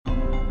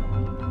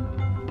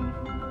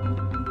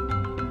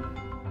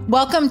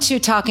Welcome to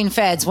Talking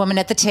Feds, Women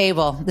at the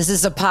Table. This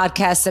is a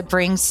podcast that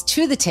brings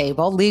to the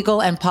table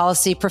legal and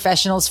policy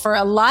professionals for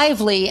a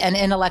lively and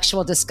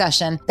intellectual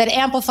discussion that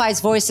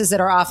amplifies voices that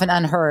are often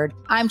unheard.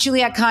 I'm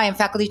Juliette Kayyem,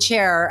 faculty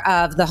chair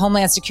of the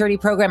Homeland Security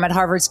Program at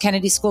Harvard's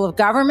Kennedy School of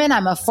Government.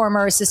 I'm a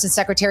former assistant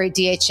secretary at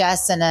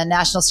DHS and a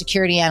national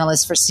security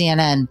analyst for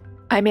CNN.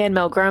 I'm Ann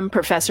Milgram,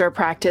 professor of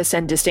practice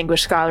and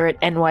distinguished scholar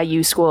at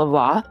NYU School of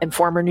Law and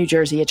former New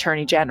Jersey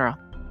Attorney General.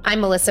 I'm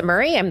Melissa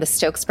Murray. I'm the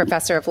Stokes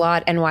Professor of Law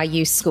at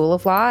NYU School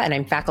of Law, and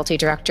I'm faculty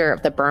director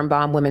of the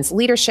Birnbaum Women's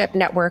Leadership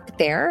Network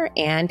there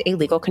and a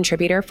legal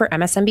contributor for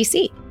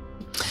MSNBC.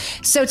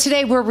 So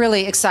today we're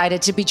really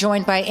excited to be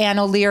joined by Ann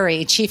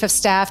O'Leary, Chief of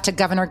Staff to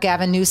Governor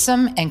Gavin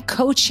Newsom and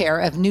co-chair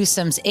of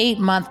Newsom's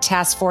 8-month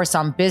task force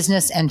on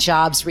business and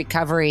jobs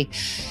recovery.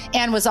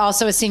 Ann was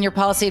also a senior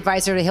policy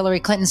advisor to Hillary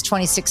Clinton's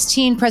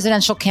 2016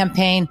 presidential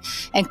campaign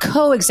and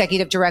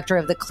co-executive director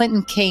of the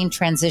Clinton-Kaine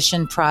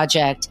Transition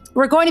Project.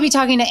 We're going to be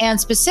talking to Ann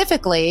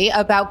specifically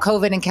about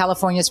COVID and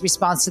California's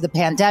response to the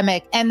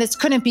pandemic, and this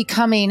couldn't be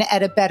coming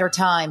at a better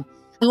time.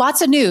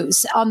 Lots of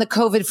news on the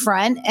COVID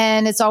front,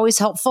 and it's always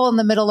helpful in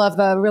the middle of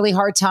a really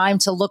hard time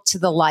to look to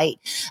the light.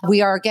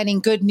 We are getting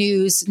good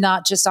news,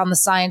 not just on the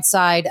science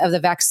side of the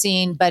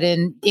vaccine, but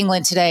in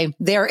England today,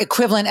 their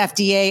equivalent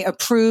FDA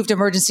approved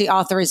emergency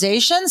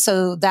authorization.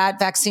 So that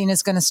vaccine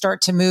is going to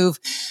start to move,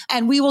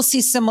 and we will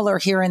see similar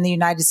here in the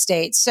United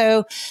States.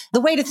 So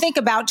the way to think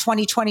about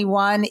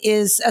 2021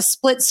 is a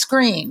split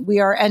screen. We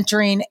are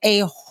entering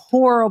a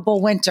horrible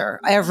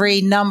winter.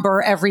 Every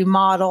number, every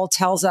model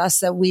tells us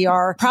that we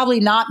are probably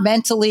not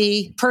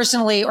mentally,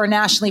 personally, or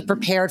nationally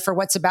prepared for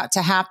what's about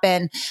to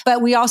happen.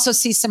 But we also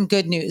see some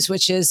good news,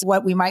 which is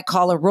what we might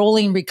call a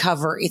rolling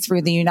recovery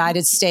through the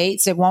United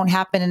States. It won't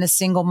happen in a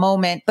single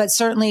moment, but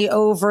certainly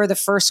over the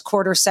first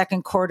quarter,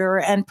 second quarter,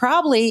 and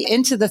probably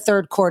into the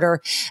third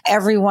quarter,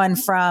 everyone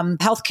from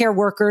healthcare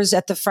workers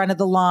at the front of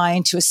the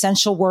line to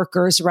essential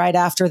workers right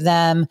after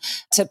them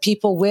to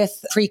people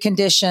with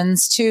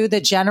preconditions to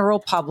the general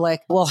public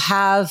will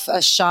have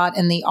a shot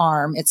in the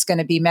arm. It's going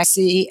to be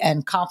messy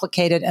and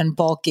complicated and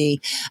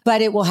bulky,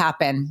 but it will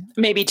happen.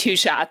 Maybe 2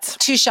 shots.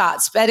 2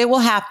 shots, but it will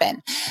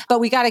happen. But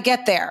we got to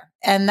get there.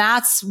 And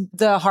that's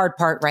the hard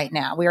part right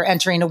now. We are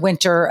entering a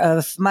winter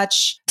of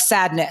much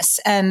sadness.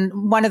 And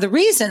one of the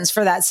reasons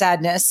for that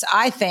sadness,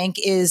 I think,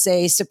 is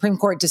a Supreme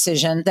Court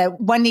decision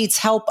that one needs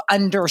help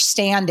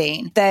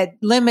understanding that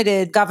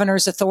limited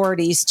governors'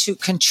 authorities to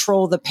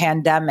control the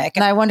pandemic.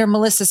 And I wonder,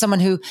 Melissa, someone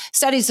who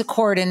studies the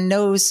court and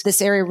knows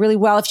this area really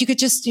well, if you could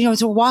just,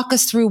 to walk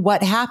us through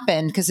what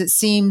happened, because it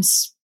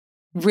seems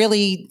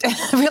really,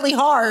 really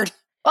hard.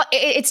 Well,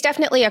 it's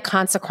definitely a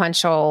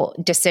consequential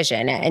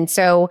decision. And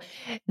so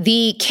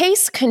the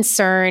case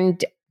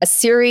concerned a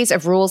series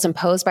of rules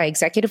imposed by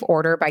executive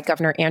order by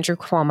Governor Andrew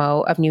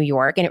Cuomo of New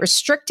York, and it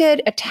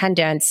restricted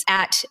attendance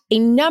at a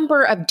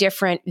number of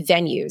different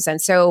venues.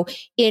 And so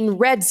in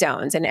red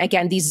zones, and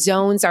again, these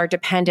zones are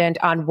dependent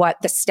on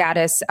what the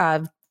status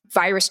of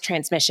virus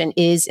transmission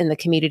is in the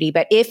community.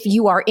 But if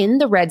you are in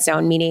the red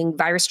zone, meaning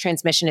virus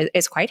transmission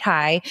is quite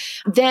high,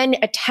 then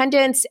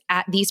attendance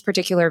at these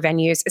particular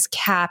venues is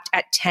capped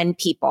at 10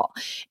 people.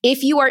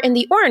 If you are in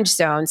the orange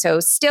zone, so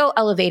still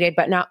elevated,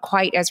 but not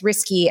quite as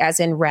risky as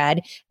in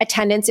red,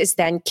 attendance is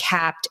then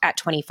capped at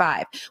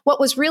 25. What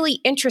was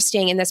really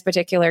interesting in this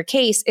particular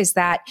case is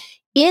that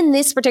in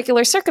this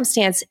particular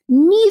circumstance,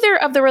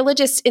 neither of the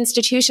religious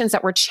institutions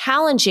that were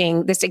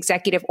challenging this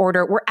executive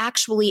order were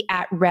actually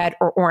at red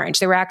or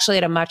orange. They were actually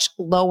at a much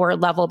lower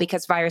level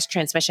because virus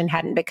transmission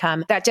hadn't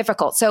become that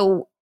difficult.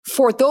 So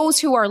for those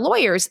who are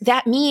lawyers,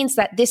 that means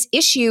that this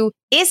issue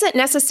isn't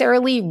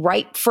necessarily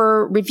ripe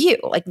for review.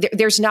 Like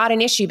there's not an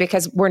issue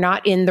because we're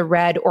not in the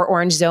red or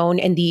orange zone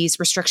and these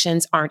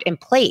restrictions aren't in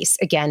place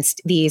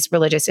against these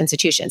religious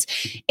institutions.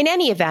 In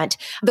any event,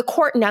 the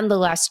court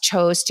nonetheless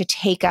chose to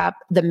take up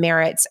the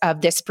merits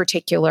of this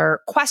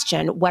particular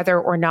question,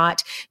 whether or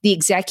not the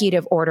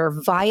executive order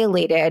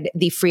violated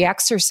the free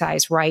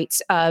exercise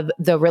rights of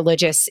the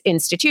religious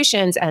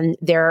institutions and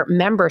their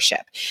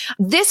membership.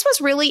 This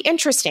was really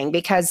interesting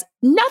because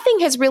nothing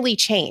has really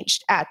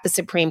changed at the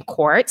Supreme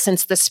Court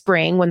since the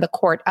spring when the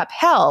court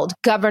upheld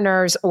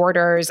governor's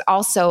orders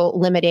also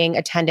limiting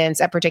attendance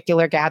at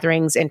particular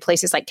gatherings in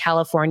places like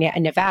California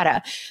and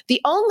Nevada. The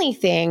only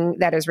thing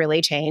that has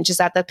really changed is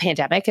that the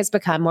pandemic has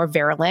become more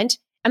virulent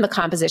and the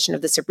composition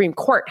of the Supreme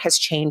Court has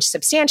changed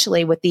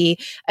substantially with the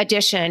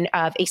addition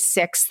of a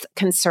 6th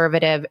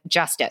conservative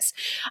justice.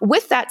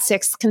 With that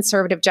 6th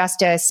conservative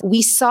justice,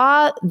 we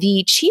saw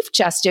the Chief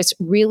Justice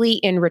really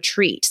in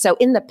retreat. So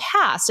in the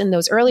past, in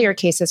those earlier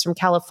cases from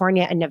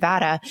California and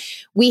Nevada,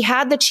 we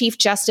had the Chief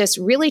Justice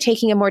really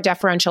taking a more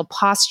deferential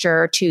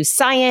posture to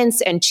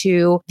science and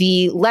to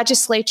the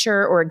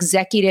legislature or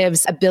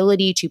executive's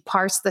ability to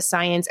parse the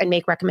science and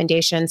make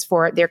recommendations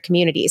for their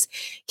communities.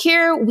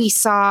 Here we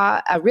saw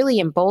a really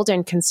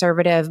emboldened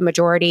conservative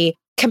majority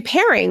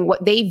comparing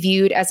what they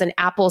viewed as an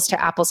apples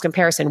to apples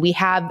comparison. We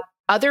have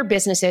other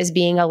businesses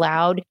being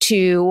allowed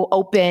to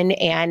open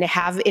and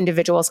have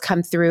individuals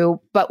come through,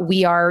 but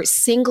we are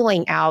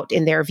singling out,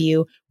 in their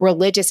view,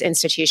 religious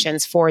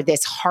institutions for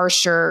this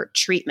harsher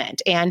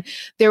treatment. And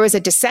there was a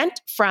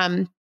dissent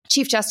from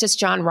Chief Justice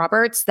John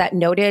Roberts that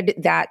noted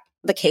that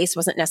the case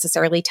wasn't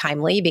necessarily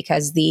timely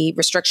because the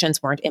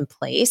restrictions weren't in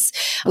place.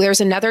 There's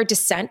another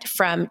dissent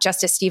from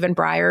Justice Stephen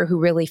Breyer, who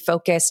really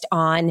focused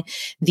on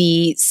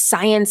the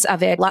science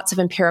of it, lots of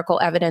empirical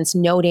evidence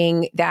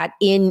noting that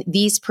in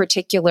these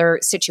particular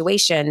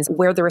situations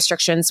where the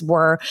restrictions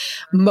were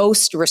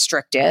most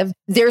restrictive,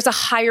 there's a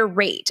higher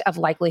rate of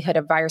likelihood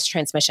of virus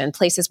transmission.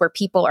 Places where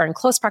people are in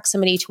close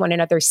proximity to one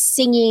another,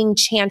 singing,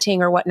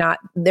 chanting, or whatnot,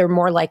 they're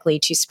more likely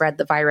to spread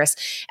the virus.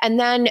 And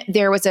then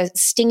there was a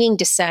stinging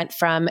dissent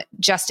from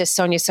Justice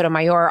Sonia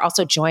Sotomayor,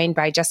 also joined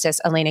by Justice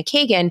Elena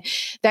Kagan,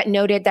 that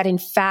noted that in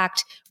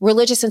fact,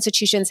 religious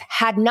institutions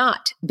had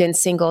not been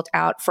singled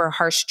out for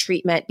harsh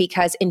treatment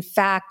because in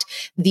fact,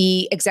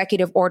 the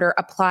executive order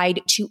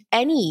applied to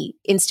any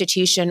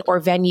institution or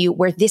venue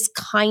where this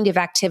kind of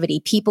activity,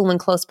 people in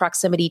close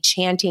proximity,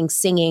 chanting,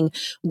 singing,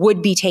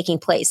 would be taking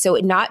place. So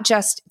it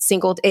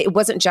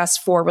wasn't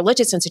just for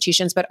religious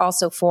institutions, but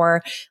also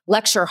for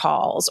lecture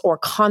halls or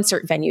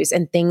concert venues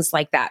and things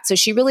like that. So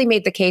she really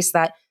made the case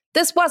that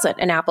this wasn't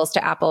an apples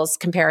to apples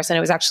comparison. It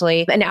was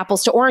actually an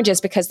apples to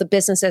oranges because the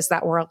businesses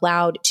that were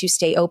allowed to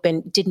stay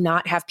open did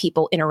not have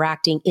people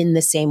interacting in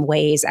the same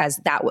ways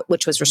as that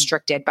which was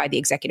restricted by the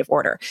executive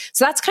order.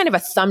 So that's kind of a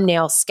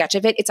thumbnail sketch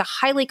of it. It's a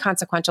highly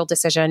consequential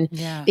decision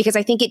because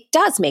I think it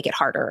does make it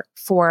harder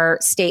for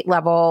state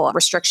level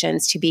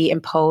restrictions to be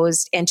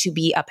imposed and to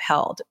be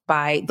upheld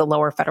by the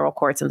lower federal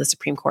courts and the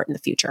Supreme Court in the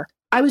future.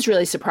 I was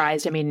really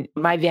surprised. I mean,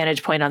 my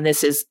vantage point on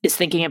this is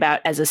thinking about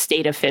as a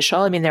state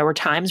official. I mean, there were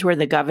times where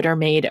the governor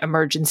made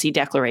emergency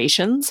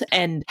declarations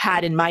and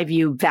had, in my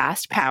view,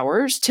 vast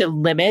powers to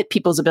limit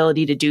people's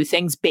ability to do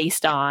things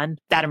based on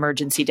that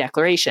emergency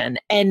declaration.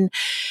 And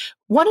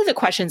one of the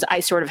questions I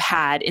sort of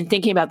had in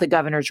thinking about the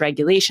governor's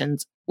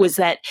regulations was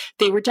that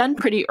they were done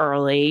pretty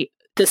early.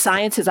 The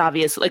science is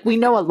obvious. Like, we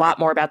know a lot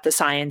more about the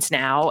science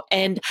now.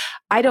 And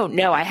I don't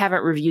know, I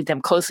haven't reviewed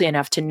them closely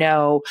enough to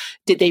know,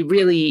 did they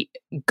really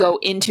go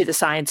into the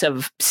science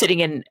of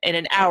sitting in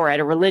an hour at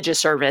a religious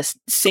service,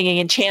 singing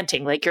and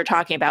chanting like you're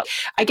talking about?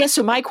 I guess,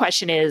 so my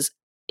question is,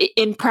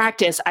 in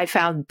practice, I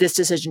found this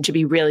decision to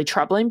be really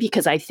troubling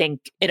because I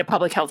think in a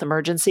public health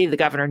emergency, the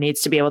governor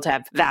needs to be able to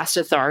have vast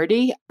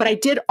authority. But I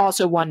did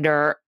also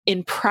wonder,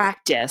 in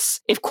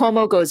practice, if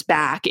Cuomo goes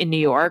back in New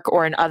York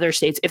or in other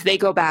states, if they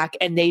go back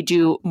and they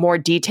do more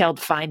detailed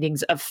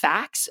findings of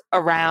facts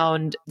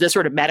around the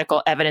sort of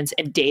medical evidence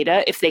and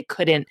data, if they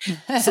couldn't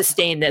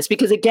sustain this.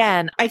 Because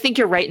again, I think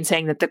you're right in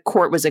saying that the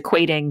court was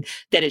equating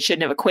that it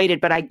shouldn't have equated.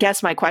 But I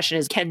guess my question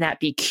is, can that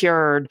be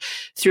cured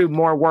through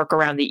more work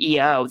around the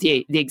EO,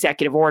 the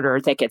executive order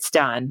that gets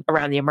done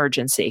around the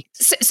emergency?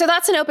 So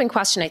that's an open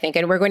question, I think.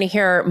 And we're going to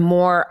hear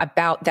more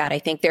about that. I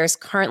think there's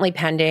currently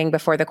pending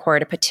before the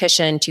court a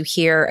petition to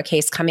hear a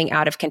case coming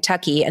out of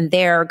Kentucky. And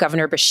there,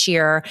 Governor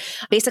Beshear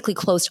basically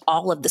closed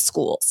all of the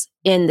schools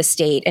in the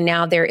state. And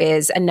now there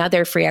is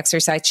another free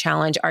exercise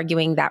challenge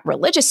arguing that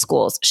religious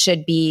schools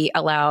should be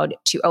allowed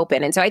to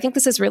open. And so I think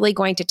this is really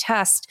going to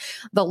test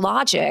the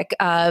logic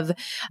of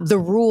the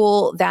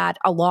rule that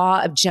a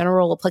law of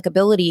general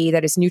applicability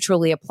that is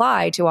neutrally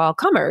applied to all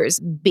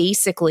comers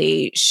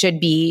basically should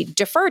be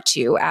deferred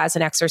to as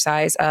an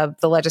exercise of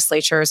the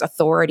legislature's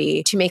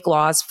authority to make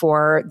laws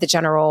for the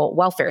general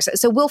welfare.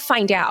 So we'll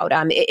find out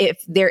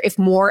if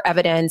more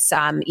evidence,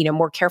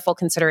 more careful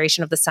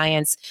consideration of the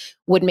science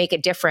would make a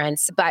difference.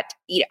 But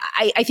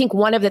I think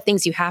one of the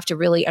things you have to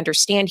really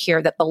understand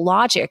here that the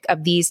logic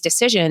of these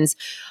decisions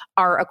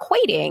are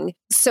equating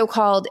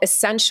so-called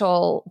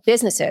essential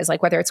businesses,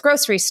 like whether it's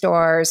grocery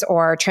stores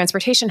or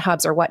transportation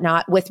hubs or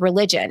whatnot, with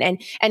religion.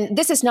 And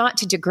this is not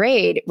to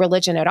degrade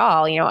religion at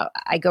all. You know,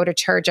 I go to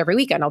church every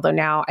weekend, although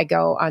now I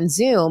go on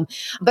Zoom.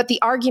 But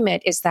the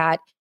argument is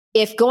that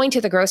if going to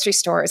the grocery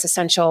store is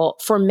essential,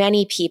 for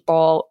many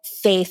people,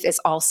 faith is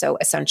also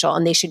essential,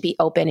 and they should be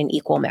open in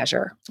equal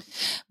measure.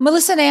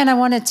 Melissa and Ann, I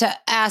wanted to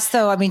ask,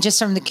 though, I mean, just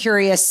from the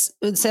curious,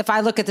 so if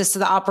I look at this to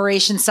the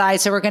operations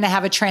side, so we're going to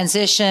have a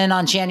transition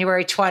on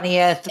January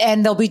 20th,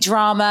 and there'll be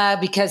drama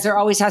because there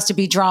always has to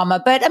be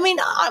drama. But I mean,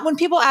 when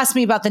people ask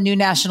me about the new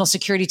national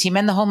security team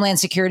and the Homeland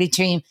Security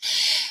team,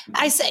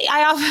 I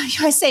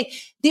say,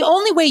 the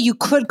only way you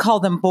could call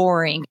them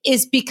boring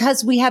is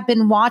because we have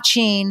been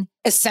watching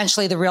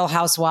essentially the Real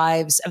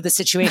Housewives of the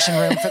Situation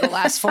Room for the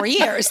last 4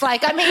 years.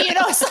 Like, I mean,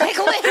 it's like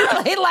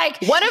literally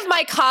like... One of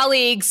my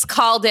colleagues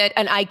called it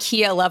an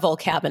IKEA level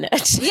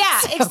cabinet.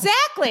 Yeah,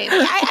 exactly.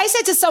 I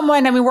said to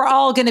someone, I mean, we're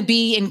all going to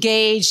be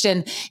engaged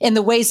and in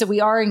the ways that we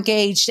are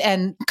engaged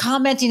and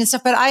commenting and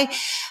stuff. But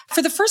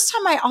for the first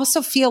time, I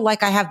also feel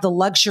like I have the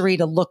luxury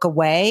to look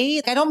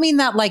away. I don't mean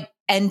that like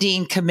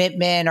ending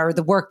commitment or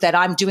the work that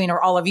I'm doing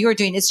or all of you are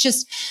doing. It's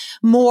just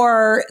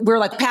more, we're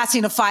like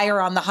passing a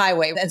fire on the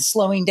highway and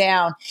slowing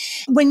down.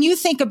 When you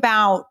think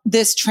about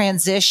this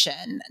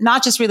transition,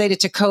 not just related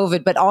to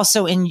COVID, but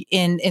also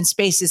in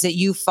spaces that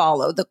you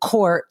follow, the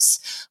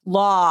courts,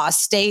 law,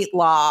 state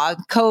law,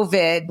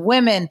 COVID,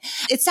 women,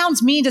 it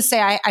sounds mean to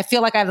say I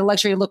feel like I have the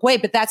luxury to look away,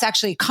 but that's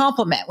actually a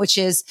compliment, which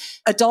is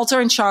adults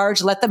are in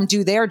charge, let them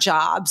do their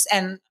jobs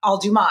and I'll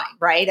do mine,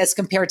 right? As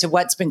compared to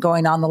what's been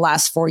going on the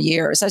last 4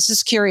 years. I was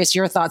just curious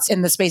your thoughts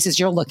in the spaces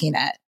you're looking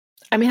at.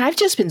 I mean, I've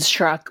just been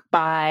struck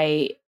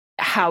by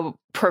how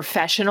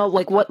professional,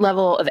 like what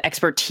level of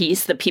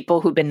expertise the people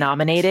who've been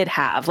nominated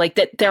have. Like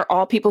that they're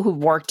all people who've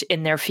worked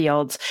in their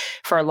fields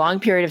for a long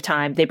period of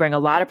time. They bring a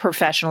lot of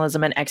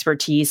professionalism and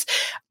expertise.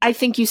 I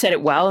think you said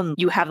it well, and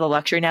you have the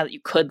luxury now that you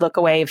could look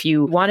away if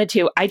you wanted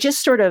to. I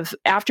just sort of,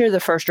 after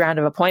the first round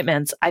of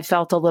appointments, I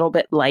felt a little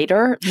bit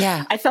lighter.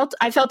 Yeah. I felt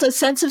a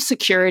sense of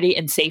security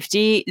and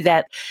safety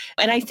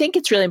and I think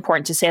it's really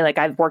important to say, like,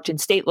 I've worked in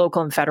state,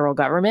 local, and federal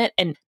government,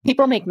 and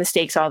people make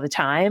mistakes all the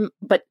time.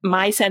 But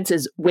my sense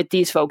is with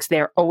these folks,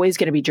 they're always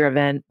going to be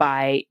driven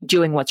by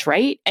doing what's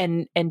right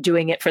and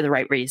doing it for the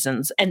right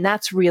reasons. And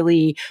that's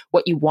really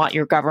what you want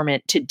your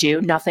government to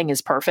do. Nothing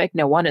is perfect.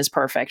 No one is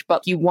perfect,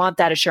 but you want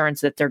that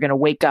assurance that they're going to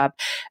wake up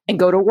and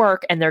go to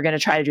work and they're going to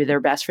try to do their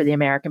best for the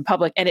American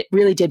public. And it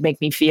really did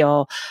make me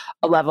feel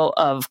a level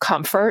of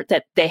comfort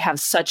that they have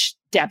such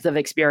depth of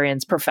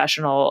experience,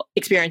 professional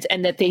experience,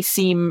 and that they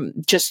seem,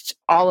 just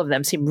all of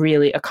them seem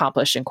really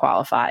accomplished and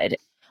qualified.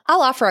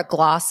 I'll offer a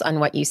gloss on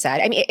what you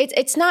said. I mean,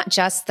 it's not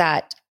just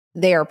that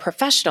they are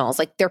professionals,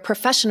 like they're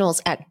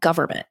professionals at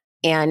government.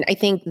 And I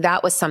think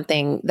that was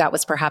something that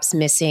was perhaps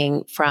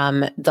missing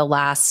from the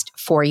last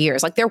 4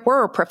 years. Like there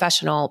were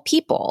professional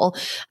people.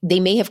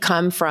 They may have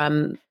come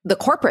from the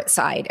corporate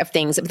side of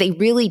things, but they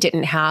really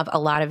didn't have a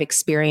lot of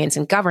experience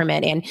in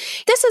government. And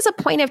this is a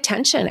point of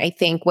tension, I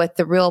think, with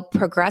the real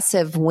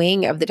progressive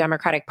wing of the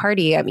Democratic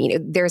Party. I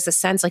mean, there's a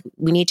sense like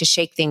we need to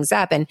shake things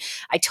up. And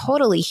I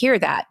totally hear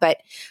that. But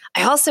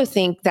I also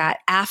think that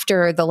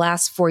after the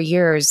last 4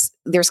 years,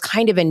 there's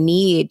kind of a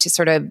need to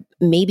sort of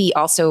maybe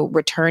also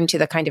return to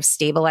the kind of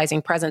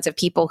stabilizing presence of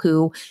people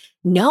who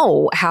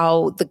know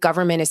how the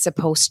government is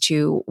supposed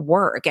to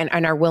work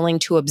and are willing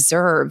to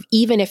observe,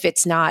 even if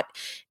it's not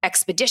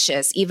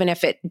expeditious, even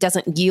if it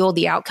doesn't yield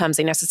the outcomes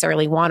they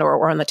necessarily want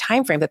or on the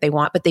time frame that they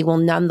want, but they will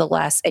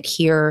nonetheless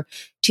adhere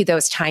to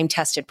those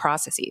time-tested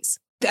processes.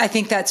 I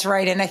think that's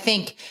right. And I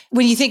think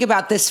when you think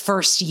about this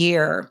first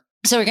year,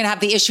 so we're going to have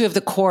the issue of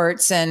the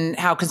courts and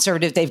how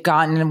conservative they've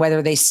gotten and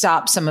whether they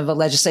stop some of the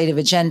legislative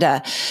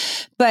agenda.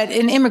 But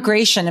in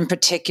immigration in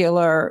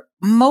particular,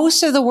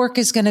 most of the work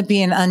is going to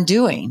be an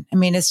undoing. I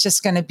mean, it's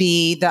just going to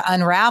be the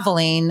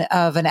unraveling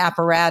of an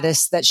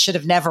apparatus that should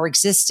have never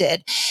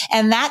existed.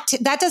 And that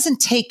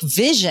doesn't take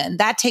vision.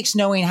 That takes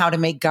knowing how to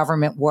make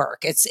government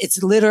work.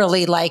 It's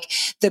literally like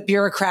the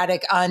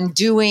bureaucratic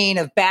undoing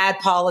of bad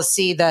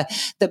policy, the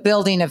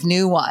building of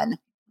new one.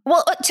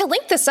 Well, to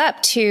link this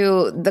up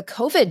to the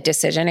COVID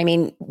decision, I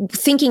mean,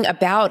 thinking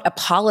about a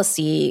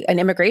policy, an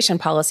immigration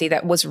policy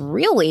that was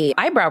really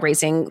eyebrow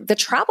raising, the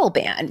travel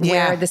ban,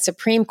 where the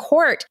Supreme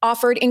Court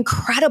offered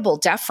incredible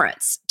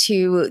deference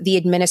to the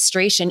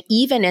administration,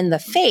 even in the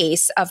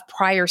face of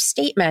prior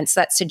statements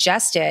that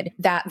suggested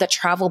that the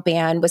travel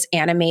ban was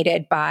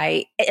animated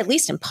by, at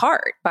least in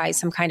part, by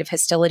some kind of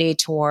hostility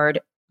toward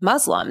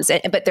Muslims.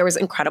 But there was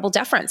incredible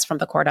deference from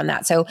the court on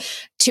that. So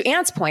to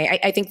Anne's point,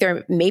 I think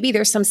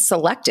there's some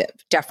selective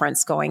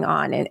deference going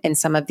on in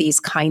some of these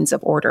kinds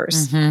of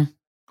orders. Mm-hmm.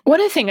 One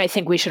other thing I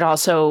think we should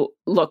also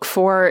look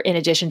for, in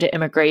addition to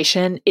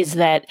immigration, is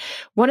that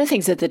one of the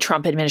things that the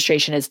Trump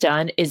administration has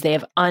done is they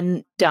have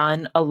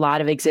undone a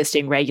lot of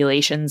existing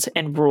regulations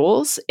and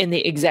rules in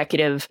the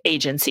executive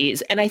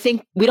agencies. And I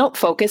think we don't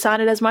focus on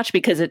it as much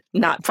because it's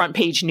not front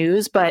page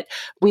news, but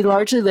we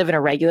largely live in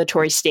a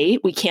regulatory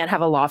state. We can't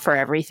have a law for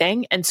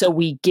everything. And so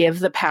we give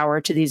the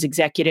power to these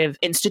executive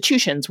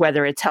institutions,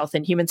 whether it's health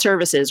and human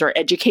services or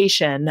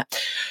education.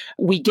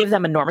 We give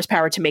them enormous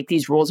power to make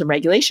these rules and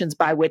regulations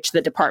by which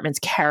the departments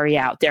carry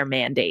out their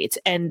mandates.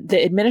 And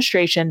the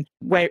administration,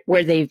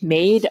 where they've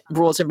made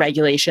rules and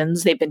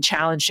regulations, they've been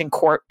challenged in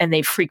court and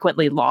they've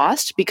frequently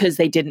lost because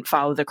they didn't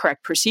follow the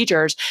correct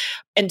procedures.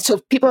 And so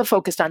people have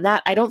focused on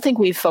that. I don't think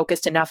we've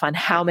focused enough on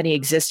how many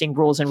existing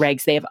rules and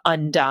regs they have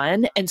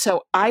undone. And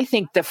so I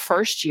think the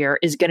first year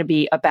is going to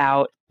be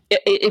about,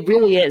 it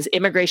really is.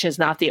 Immigration is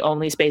not the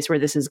only space where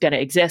this is going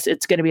to exist.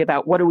 It's going to be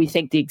about, what do we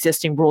think the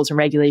existing rules and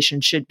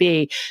regulations should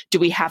be? Do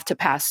we have to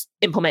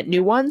implement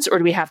new ones, or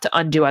do we have to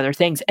undo other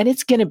things? And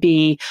it's going to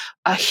be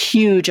a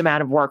huge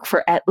amount of work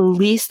for at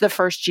least the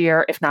first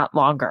year, if not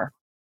longer.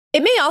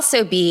 It may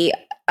also be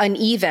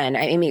uneven.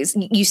 I mean,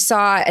 you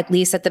saw, at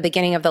least at the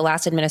beginning of the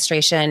last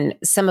administration,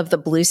 some of the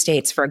blue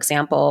states, for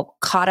example,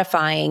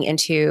 codifying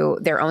into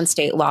their own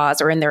state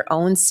laws or in their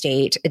own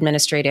state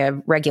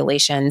administrative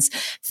regulations,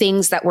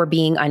 things that were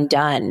being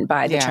undone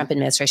by the Trump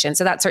administration.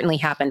 So that certainly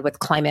happened with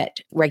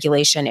climate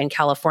regulation in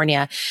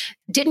California.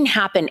 didn't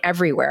happen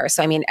everywhere.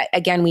 So, I mean,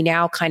 again, we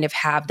now kind of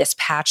have this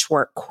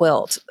patchwork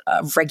quilt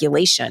of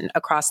regulation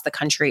across the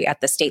country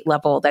at the state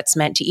level that's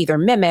meant to either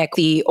mimic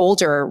the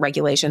older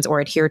regulations or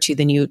adhere to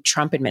the new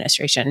Trump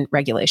administration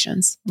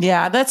regulations.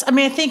 Yeah,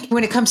 I think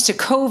when it comes to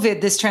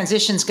COVID, this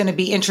transition is going to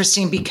be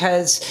interesting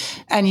because,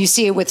 and you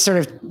see it with sort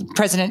of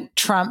President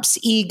Trump's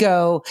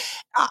ego.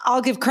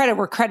 I'll give credit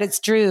where credit's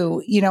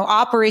due.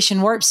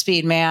 Operation Warp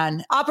Speed,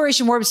 man.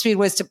 Operation Warp Speed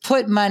was to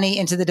put money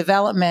into the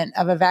development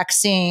of a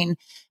vaccine.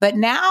 But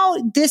now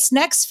this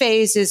next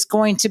phase is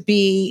going to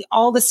be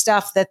all the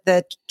stuff that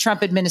the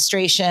Trump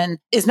administration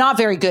is not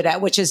very good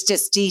at, which is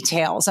just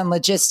details and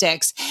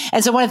logistics.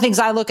 And so one of the things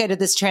I look at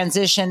this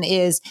transition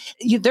is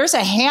there's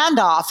a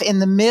handoff in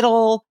the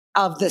middle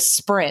of the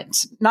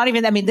sprint.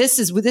 This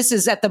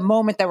is at the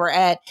moment that we're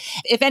at.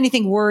 If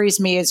anything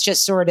worries me, it's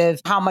just sort of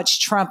how much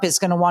Trump is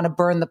going to want to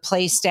burn the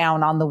place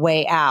down on the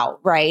way out,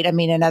 right? I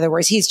mean, in other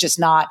words, he's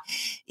not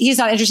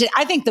interested.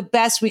 I think the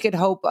best we could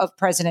hope of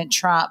President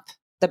Trump,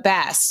 the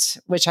best,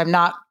 which I'm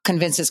not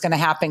convinced is going to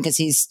happen because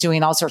he's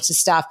doing all sorts of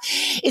stuff,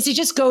 is he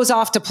just goes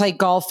off to play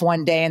golf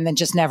one day and then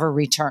just never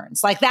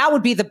returns. Like that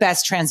would be the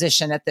best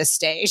transition at this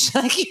stage.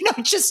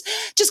 Just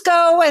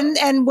go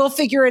and we'll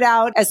figure it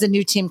out as the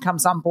new team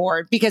comes on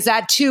board, because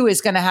that too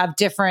is going to have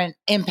different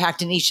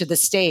impact in each of the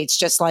states,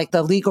 just like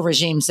the legal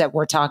regimes that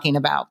we're talking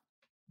about.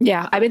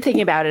 Yeah, I've been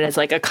thinking about it as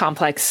like a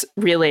complex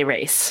relay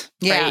race.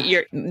 Yeah.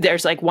 Right?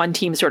 There's like one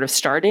team sort of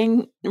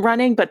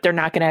running, but they're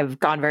not going to have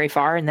gone very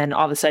far. And then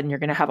all of a sudden you're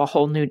going to have a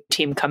whole new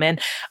team come in.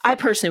 I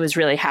personally was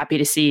really happy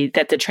to see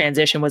that the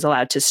transition was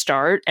allowed to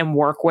start and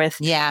work with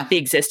the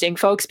existing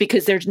folks,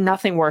 because there's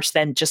nothing worse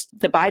than just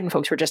the Biden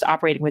folks were just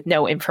operating with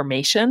no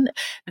information.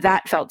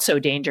 That felt so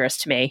dangerous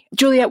to me.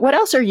 Juliet, what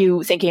else are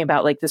you thinking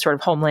about, like the sort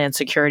of Homeland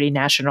Security,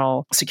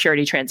 national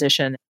security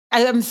transition?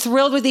 I'm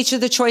thrilled with each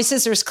of the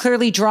choices. There's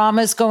clearly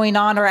dramas going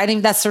on, or I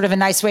think that's sort of a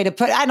nice way to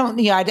put it.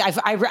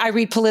 I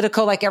read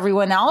Politico like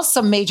everyone else.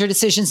 Some major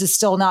decisions have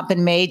still not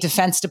been made.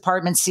 Defense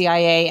Department,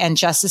 CIA, and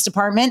Justice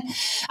Department.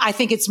 I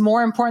think it's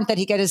more important that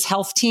he get his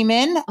health team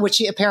in,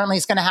 which apparently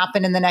is going to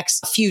happen in the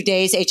next few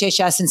days,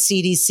 HHS and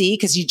CDC,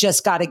 because you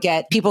just got to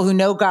get people who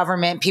know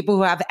government, people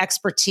who have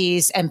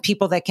expertise, and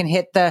people that can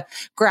hit the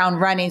ground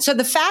running. So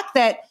the fact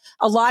that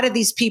a lot of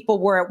these people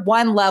were at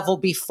one level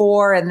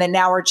before and then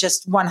now are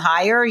just one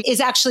higher is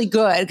actually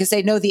good, because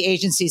they know the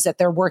agencies that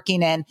they're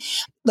working in.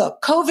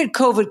 Look,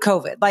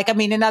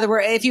 COVID. In other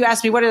words, if you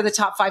ask me what are the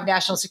top 5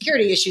 national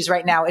security issues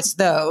right now, it's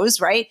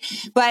those, right?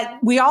 But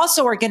we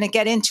also are going to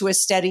get into a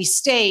steady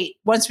state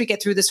once we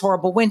get through this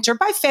horrible winter.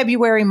 By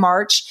February,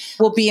 March,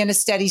 we'll be in a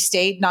steady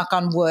state, knock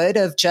on wood,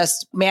 of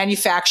just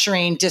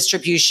manufacturing,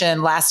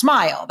 distribution, last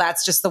mile.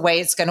 That's just the way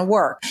it's going to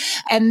work.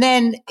 And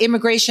then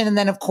immigration. And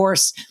then, of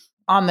course,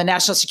 on the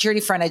national security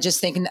front, I just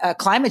think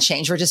climate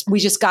change, we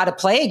just got to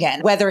play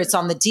again, whether it's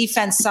on the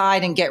defense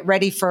side and get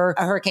ready for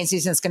a hurricane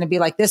season that's going to be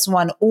like this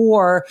one,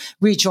 or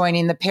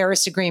rejoining the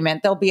Paris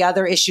Agreement. There'll be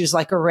other issues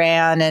like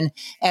Iran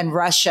and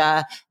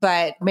Russia,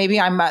 but maybe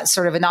I'm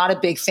sort of not a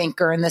big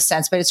thinker in this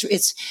sense, but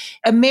it's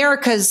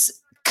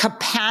America's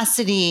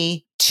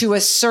capacity to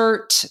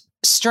assert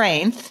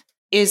strength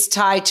is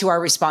tied to our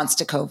response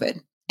to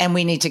COVID, and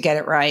we need to get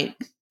it right.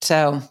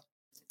 So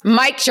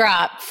mic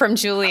drop from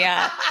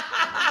Julia.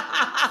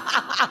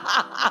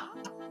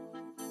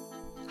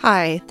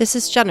 Hi, this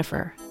is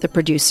Jennifer, the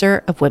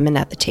producer of Women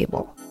at the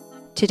Table.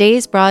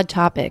 Today's broad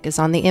topic is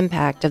on the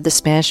impact of the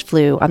Spanish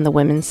flu on the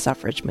women's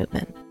suffrage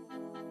movement.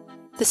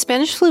 The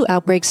Spanish flu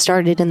outbreak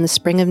started in the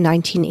spring of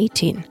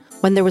 1918,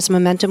 when there was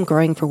momentum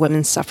growing for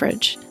women's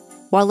suffrage.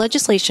 While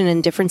legislation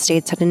in different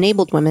states had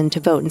enabled women to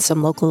vote in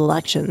some local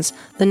elections,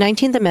 the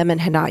 19th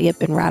Amendment had not yet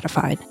been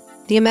ratified.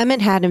 The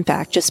amendment had, in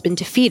fact, just been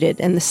defeated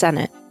in the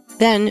Senate.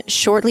 Then,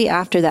 shortly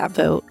after that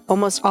vote,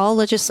 almost all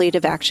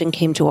legislative action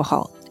came to a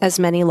halt, as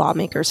many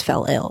lawmakers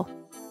fell ill.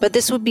 But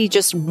this would be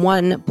just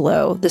one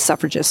blow the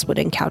suffragists would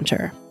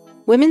encounter.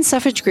 Women's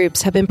suffrage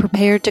groups have been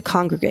prepared to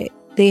congregate.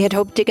 They had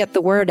hoped to get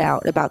the word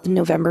out about the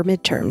November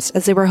midterms,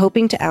 as they were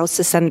hoping to oust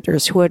the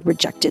senators who had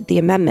rejected the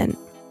amendment.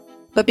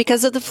 But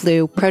because of the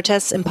flu,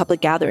 protests and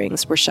public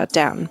gatherings were shut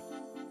down.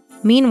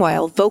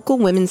 Meanwhile, vocal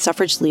women's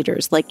suffrage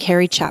leaders like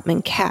Carrie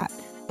Chapman Catt,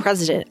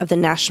 president of the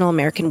National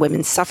American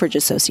Women's Suffrage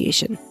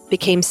Association,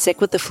 became sick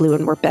with the flu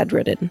and were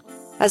bedridden.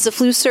 As the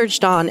flu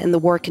surged on and the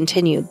war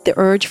continued, the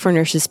urge for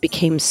nurses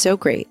became so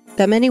great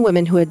that many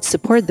women who had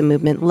supported the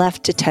movement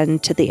left to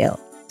tend to the ill.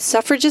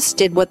 Suffragists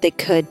did what they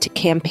could to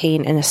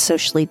campaign in a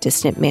socially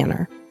distant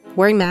manner,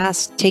 wearing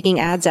masks, taking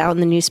ads out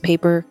in the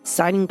newspaper,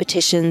 signing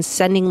petitions,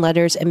 sending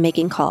letters, and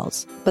making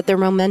calls, but their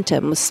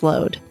momentum was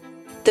slowed.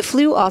 The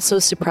flu also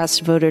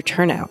suppressed voter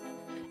turnout.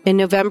 In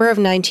November of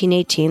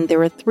 1918, there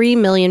were 3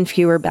 million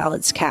fewer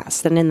ballots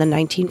cast than in the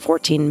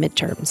 1914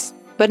 midterms.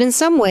 But in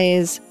some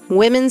ways,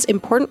 women's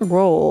important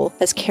role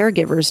as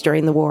caregivers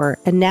during the war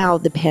and now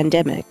the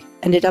pandemic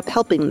ended up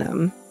helping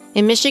them.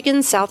 In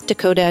Michigan, South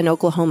Dakota, and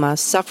Oklahoma,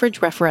 suffrage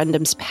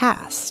referendums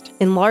passed,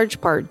 in large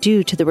part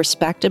due to the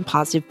respect and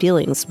positive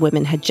feelings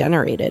women had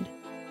generated.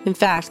 In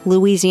fact,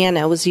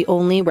 Louisiana was the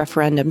only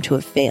referendum to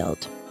have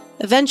failed.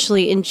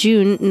 Eventually, in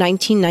June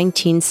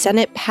 1919,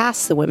 Senate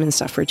passed the women's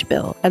suffrage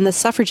bill, and the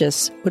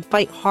suffragists would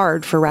fight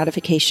hard for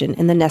ratification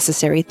in the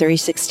necessary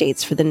 36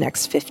 states for the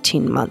next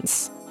 15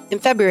 months. In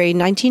February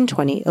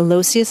 1920,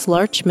 Aloysius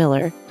Larch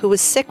Miller, who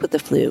was sick with the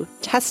flu,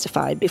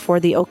 testified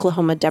before the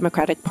Oklahoma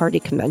Democratic Party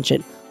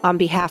convention on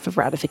behalf of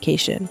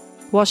ratification.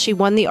 While she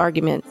won the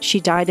argument, she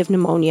died of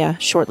pneumonia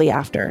shortly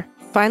after.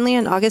 Finally,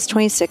 on August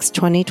 26,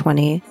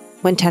 2020,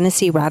 when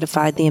Tennessee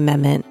ratified the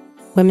amendment,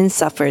 women's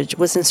suffrage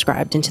was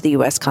inscribed into the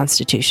U.S.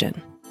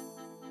 Constitution.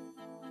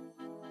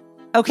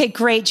 Okay,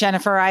 great,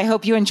 Jennifer. I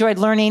hope you enjoyed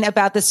learning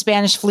about the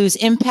Spanish flu's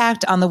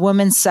impact on the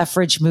women's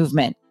suffrage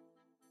movement.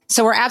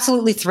 So we're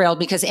absolutely thrilled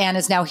because Anne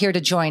is now here to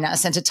join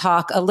us and to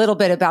talk a little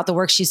bit about the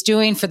work she's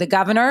doing for the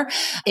governor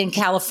in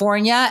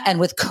California and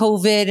with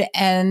COVID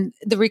and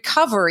the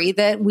recovery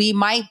that we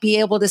might be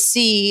able to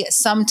see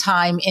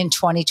sometime in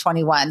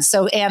 2021.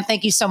 So Anne,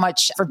 thank you so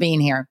much for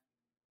being here.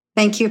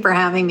 Thank you for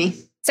having me.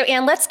 So,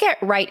 Anne, let's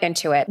get right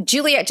into it.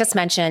 Juliet just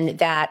mentioned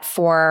that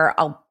for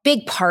a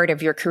big part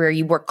of your career,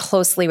 you worked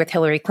closely with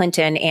Hillary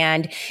Clinton.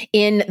 And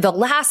in the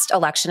last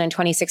election in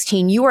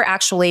 2016, you were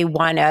actually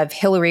one of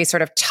Hillary's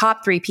sort of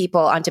top 3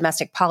 people on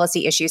domestic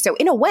policy issues. So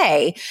in a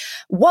way,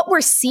 what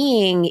we're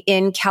seeing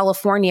in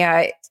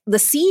California, the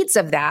seeds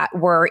of that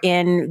were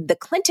in the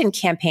Clinton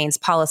campaign's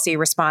policy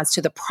response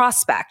to the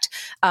prospect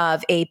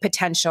of a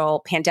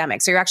potential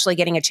pandemic. So you're actually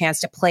getting a chance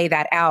to play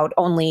that out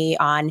only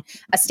on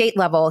a state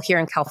level here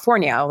in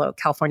California, although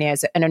California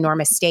is an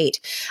enormous state.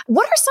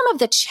 What are some of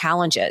the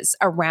challenges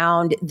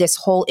around this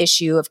whole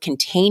issue of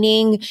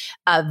containing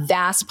a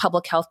vast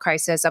public health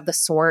crisis of the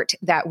sort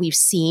that we've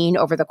seen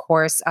over the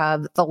course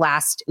of the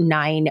last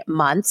 9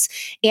 months?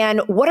 And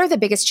what are the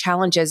biggest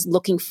challenges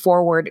looking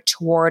forward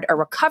toward a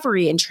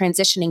recovery and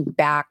transitioning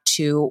back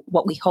to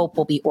what we hope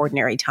will be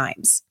ordinary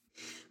times?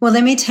 Well,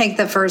 let me take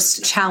the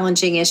first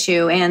challenging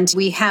issue. And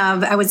we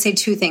have, I would say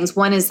 2 things.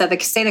 One is that the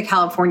state of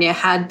California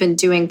had been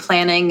doing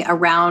planning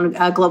around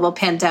a global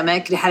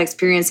pandemic. It had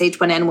experienced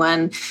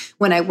H1N1.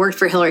 When I worked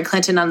for Hillary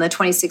Clinton on the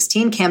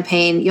 2016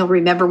 campaign, you'll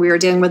remember we were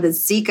dealing with the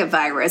Zika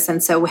virus.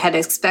 And so we had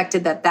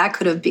expected that that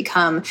could have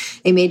become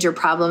a major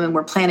problem, and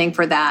we're planning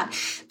for that.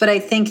 But I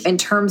think in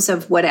terms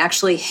of what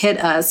actually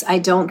hit us, I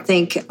don't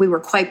think we were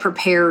quite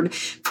prepared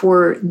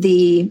for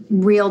the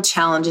real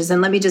challenges.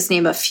 And let me just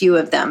name a few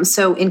of them.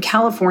 So in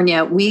California,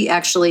 we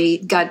actually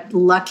got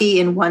lucky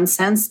in one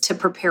sense to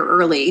prepare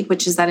early,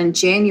 which is that in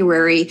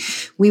January,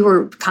 we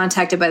were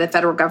contacted by the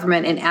federal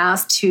government and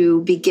asked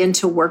to begin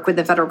to work with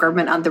the federal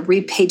government on the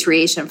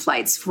repatriation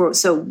flights.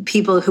 So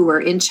people who were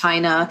in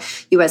China,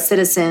 U.S.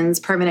 citizens,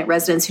 permanent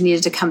residents who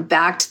needed to come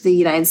back to the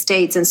United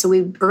States. And so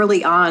we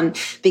early on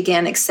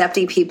began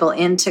accepting people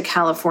into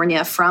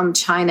California from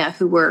China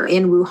who were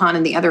in Wuhan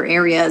and the other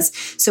areas.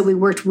 So we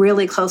worked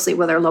really closely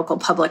with our local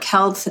public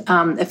health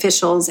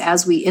officials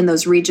as we in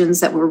those regions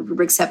that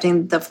were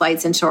accepting the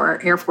flights into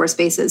our Air Force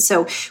bases.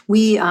 So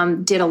we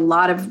did a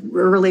lot of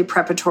early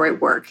preparatory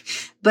work.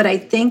 But I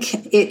think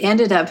it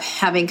ended up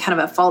having kind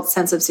of a false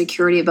sense of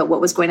security about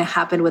what was going to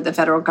happen with the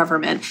federal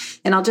government.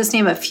 And I'll just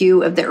name a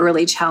few of the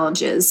early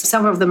challenges.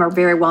 Some of them are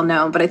very well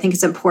known, but I think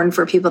it's important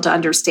for people to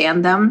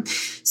understand them.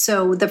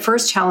 So the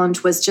first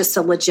challenge was just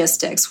the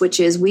logistics, which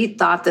is we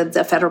thought that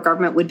the federal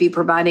government would be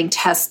providing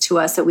tests to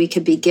us that we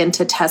could begin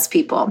to test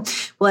people.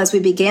 Well, as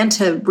we began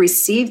to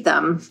receive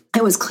them,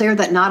 it was clear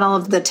that not all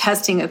of the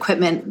testing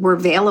equipment were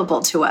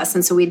available to us.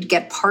 And so we'd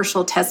get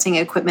partial testing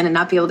equipment and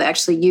not be able to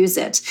actually use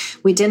it.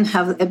 We didn't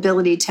have the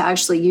ability to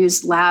actually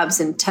use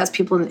labs and test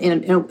people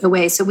in a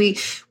way. So we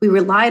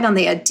relied on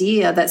the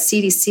idea that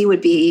CDC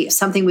would be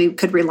something we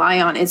could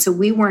rely on. And so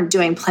we weren't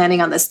doing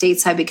planning on the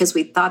state side because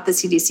we thought the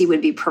CDC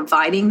would be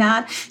providing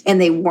that, and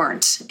they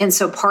weren't. And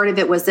so part of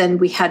it was then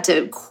we had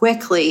to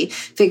quickly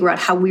figure out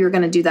how we were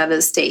going to do that as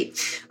a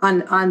state. On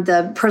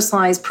the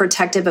personalized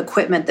protective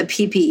equipment, the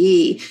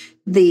PPE,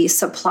 the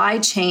supply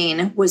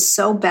chain was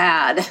so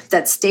bad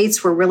that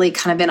states were really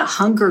kind of in a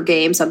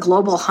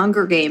global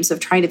hunger games of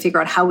trying to figure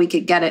out how we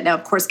could get it. Now,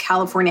 of course,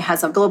 California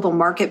has a global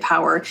market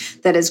power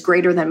that is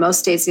greater than most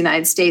states in the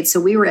United States. So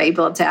we were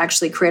able to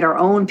actually create our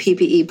own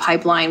PPE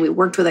pipeline. We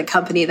worked with a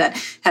company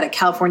that had a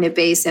California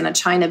base and a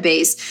China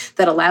base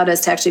that allowed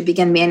us to actually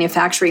begin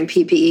manufacturing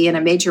PPE in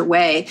a major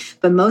way.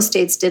 But most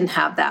states didn't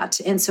have that.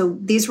 And so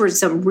these were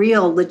some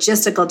real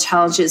logistical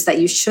challenges that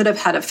you should have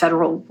had a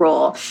federal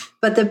role.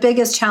 But the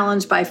biggest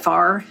challenge by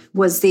far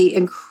was the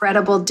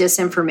incredible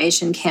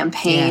disinformation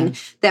campaign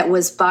that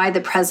was by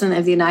the President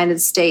of the United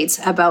States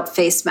about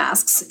face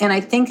masks. And I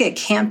think it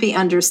can't be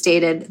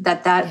understated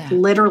that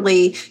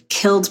literally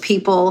killed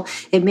people.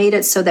 It made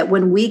it so that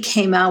when we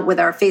came out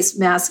with our face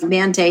mask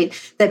mandate,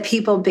 that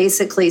people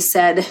basically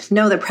said,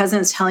 no, the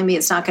president's telling me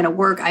it's not going to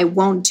work. I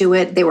won't do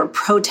it. They were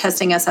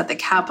protesting us at the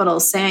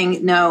Capitol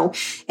saying no.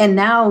 And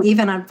now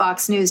even on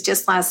Fox News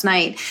just last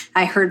night,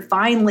 I heard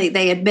finally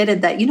they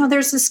admitted that,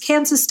 there's this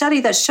Kansas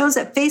study that shows shows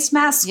that face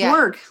masks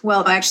work.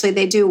 Well, actually,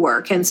 they do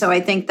work. And so I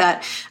think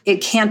that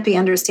it can't be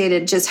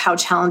understated just how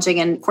challenging.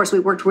 And of course, we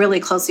worked really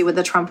closely with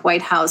the Trump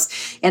White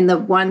House. And the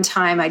one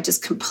time I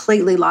just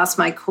completely lost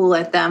my cool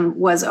at them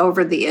was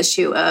over the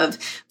issue of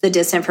the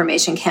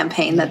disinformation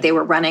campaign that they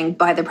were running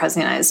by the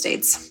President of the United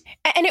States.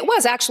 And it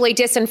was actually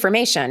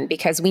disinformation,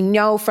 because we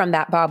know from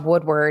that Bob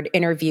Woodward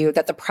interview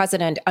that the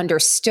president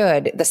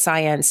understood the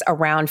science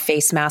around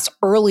face masks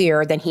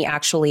earlier than he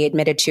actually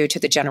admitted to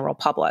the general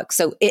public.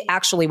 So it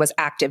actually was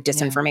active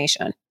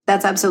disinformation. Yeah.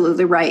 That's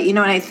absolutely right. And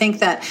I think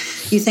that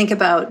you think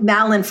about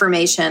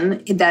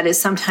malinformation that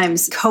is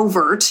sometimes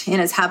covert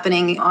and is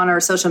happening on our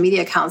social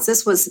media accounts.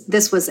 This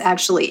was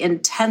actually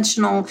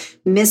intentional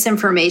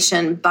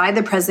misinformation by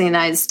the President of the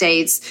United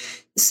States,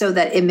 so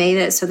that it made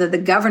it so that the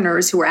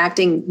governors who were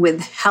acting with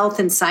health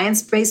and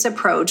science-based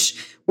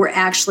approach were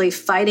actually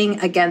fighting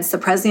against the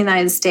President of the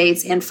United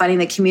States and fighting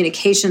the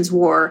communications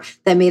war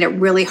that made it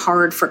really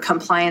hard for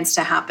compliance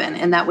to happen.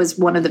 And that was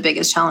one of the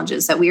biggest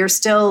challenges that we are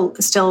still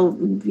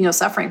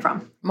suffering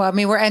from. Well, I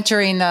mean, we're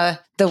entering the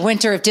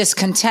winter of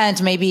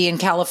discontent. Maybe in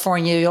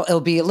California,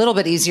 it'll be a little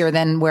bit easier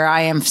than where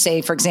I am,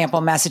 say, for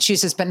example,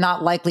 Massachusetts, but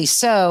not likely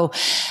so.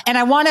 And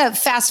I want to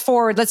fast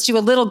forward. Let's do a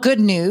little good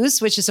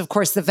news, which is, of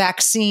course, the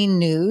vaccine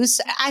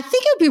news. I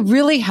think it would be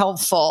really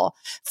helpful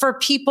for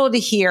people to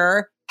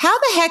hear, how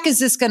the heck is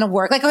this going to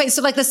work? Like, okay,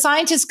 so like the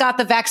scientists got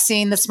the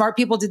vaccine, the smart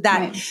people did that,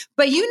 right,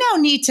 but you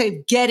now need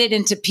to get it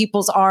into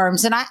people's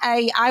arms. And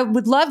I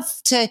would love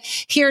to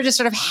hear just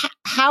sort of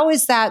how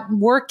is that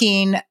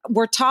working?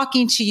 We're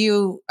talking to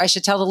you, I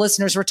should tell the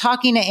listeners, we're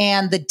talking to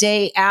Anne the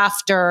day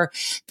after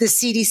the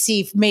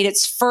CDC made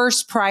its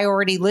first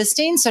priority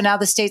listing. So now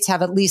the states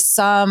have at least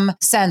some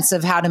sense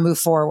of how to move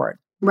forward.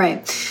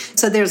 Right.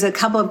 So there's a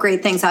couple of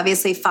great things.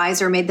 Obviously,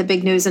 Pfizer made the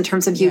big news in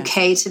terms of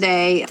UK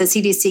today. The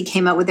CDC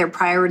came out with their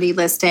priority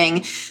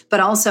listing, but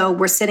also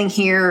we're sitting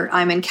here.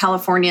 I'm in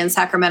California, in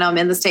Sacramento. I'm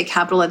in the state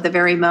capitol at the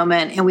very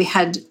moment. And we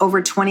had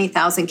over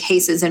 20,000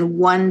 cases in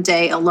one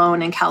day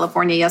alone in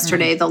California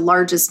yesterday, the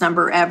largest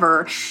number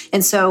ever.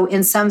 And so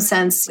in some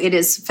sense, it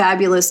is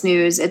fabulous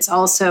news. It's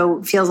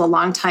also feels a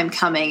long time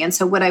coming. And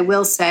so what I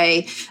will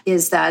say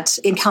is that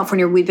in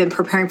California, we've been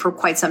preparing for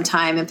quite some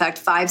time. In fact,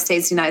 5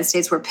 states in the United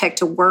States were picked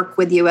to work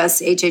with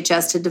US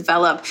HHS to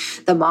develop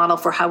the model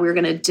for how we were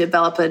going to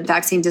develop a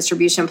vaccine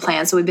distribution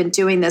plan. So we've been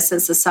doing this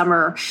since the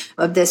summer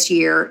of this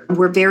year.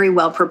 We're very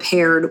well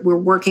prepared. We're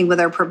working with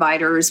our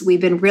providers. We've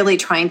been really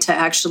trying to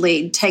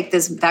actually take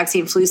this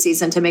vaccine flu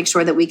season to make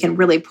sure that we can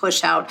really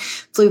push out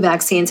flu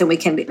vaccines, and we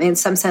can, in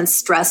some sense,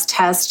 stress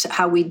test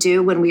how we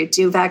do when we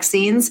do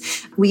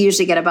vaccines. We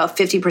usually get about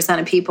 50%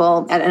 of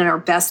people in our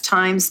best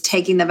times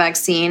taking the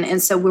vaccine.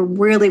 And so we're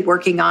really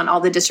working on all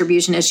the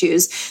distribution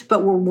issues,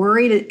 but we're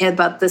worried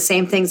about the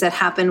same things that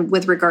happen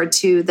with regard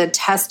to the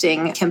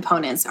testing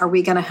components. Are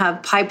we going to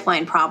have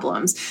pipeline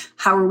problems?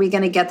 How are we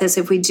going to get this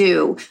if we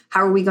do?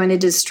 How are we going to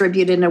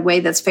distribute it in a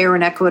way that's fair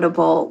and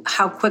equitable?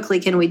 How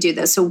quickly can we do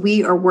this? So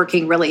we are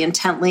working really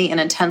intently and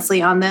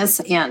intensely on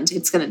this, and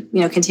it's going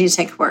to continue to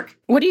take work.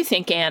 What do you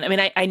think, Anne? I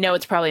mean, I know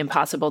it's probably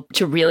impossible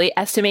to really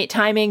estimate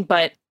timing,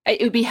 but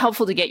it would be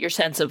helpful to get your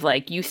sense of,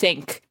 like, you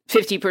think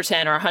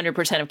 50% or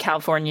 100% of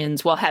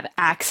Californians will have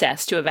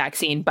access to a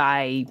vaccine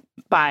by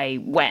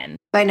when?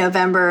 By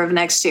November of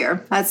next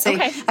year. I'd say,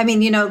 okay. I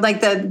mean,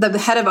 like the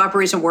head of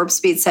Operation Warp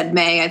Speed said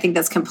May. I think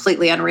that's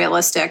completely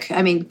unrealistic.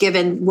 I mean,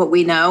 given what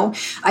we know,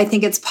 I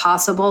think it's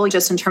possible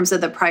just in terms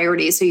of the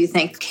priorities. So you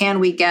think, can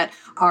we get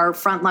our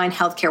frontline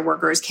healthcare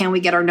workers? Can we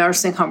get our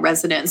nursing home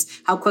residents?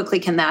 How quickly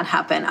can that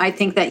happen? I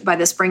think that by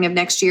the spring of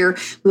next year,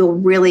 we'll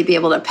really be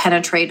able to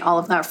penetrate all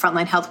of our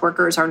frontline health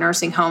workers, our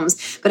nursing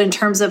homes. But in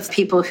terms of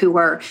people who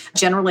are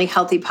generally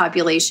healthy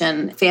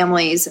population,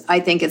 families, I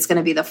think it's going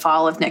to be the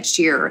fall of next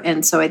year.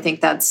 And so I think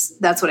that's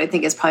what I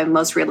think is probably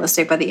most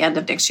realistic by the end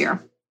of next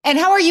year. And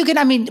how are you going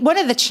to, I mean, one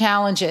of the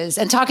challenges,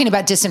 and talking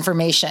about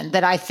disinformation,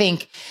 that I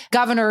think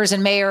governors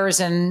and mayors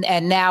and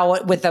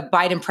now with the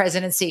Biden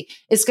presidency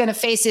is going to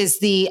face is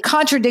the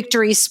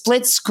contradictory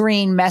split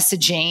screen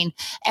messaging.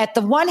 At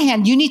the one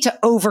hand, you need to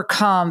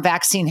overcome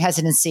vaccine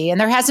hesitancy. And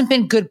there hasn't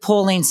been good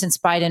polling since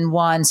Biden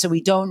won. So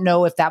we don't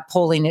know if that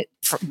polling,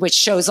 which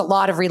shows a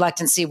lot of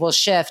reluctancy, will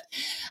shift.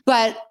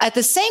 But at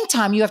the same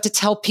time, you have to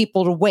tell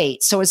people to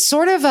wait. So it's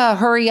sort of a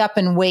hurry up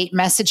and wait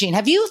messaging.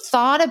 Have you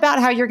thought about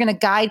how you're going to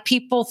guide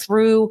people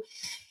through?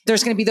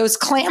 There's going to be those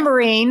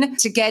clamoring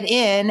to get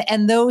in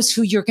and those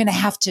who you're going to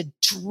have to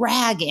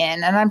drag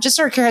in. And I'm just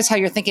sort of curious how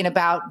you're thinking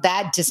about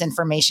that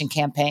disinformation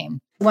campaign.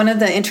 One of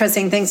the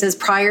interesting things is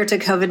prior to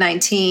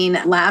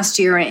COVID-19, last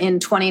year in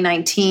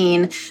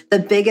 2019, the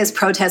biggest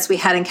protests we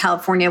had in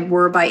California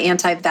were by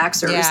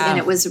anti-vaxxers. Yeah. And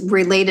it was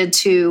related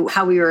to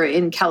how we were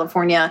in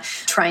California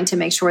trying to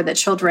make sure that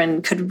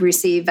children could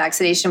receive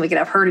vaccination. We could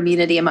have herd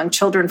immunity among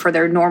children for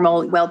their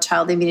normal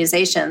well-child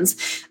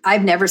immunizations.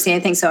 I've never seen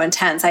anything so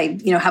intense. I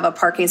have a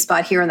parking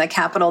spot here in the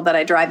Capitol that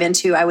I drive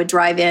into. I would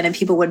drive in and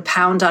people would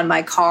pound on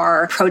my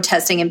car,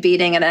 protesting and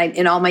beating. And I,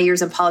 in all my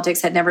years in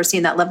politics, had never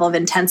seen that level of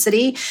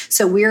intensity.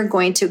 So we're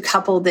going to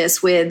couple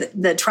this with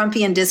the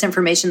Trumpian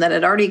disinformation that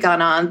had already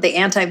gone on, the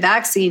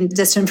anti-vaccine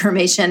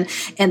disinformation,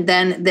 and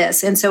then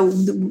this. And so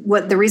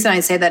what the reason I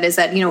say that is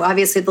that,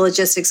 obviously the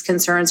logistics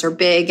concerns are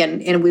big,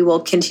 and we will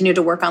continue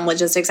to work on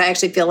logistics. I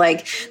actually feel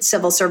like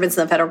civil servants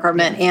in the federal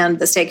government and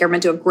the state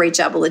government do a great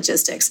job of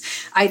logistics.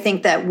 I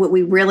think that what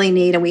we really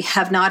need, and we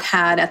have not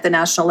had at the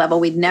national level,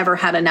 we've never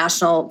had a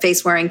national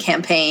face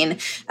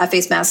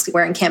mask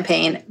wearing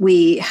campaign.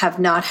 We have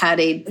not had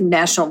a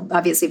national,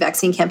 obviously,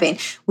 vaccine campaign.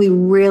 We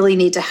really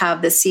need to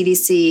have the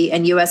CDC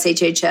and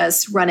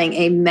USHHS running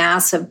a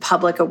massive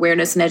public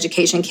awareness and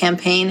education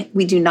campaign.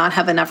 We do not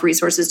have enough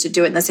resources to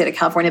do it in the state of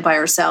California by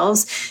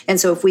ourselves. And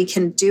so if we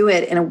can do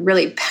it and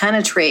really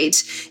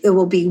penetrate, it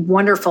will be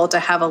wonderful to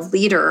have a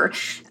leader,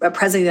 a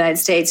president of the United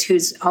States,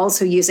 who's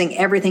also using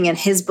everything in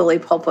his bully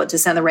pulpit to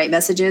send the right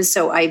messages.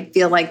 So I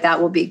feel like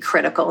that will be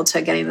critical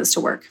to getting this to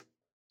work.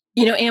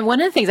 And one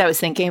of the things I was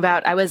thinking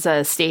about, I was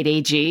a state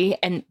AG,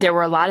 and there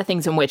were a lot of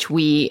things in which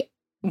we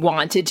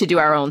wanted to do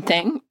our own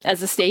thing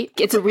as a state.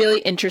 It's a really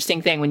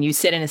interesting thing when you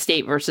sit in a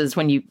state versus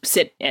when you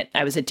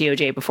I was at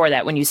DOJ before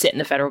that, when you sit in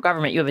the federal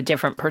government, you have a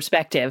different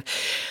perspective.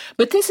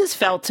 But this has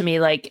felt to me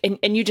like,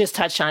 and you just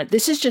touched on it,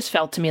 this has just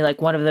felt to me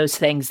like one of those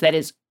things that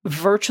is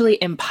virtually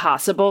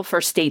impossible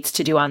for states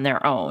to do on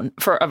their own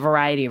for a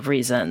variety of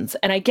reasons.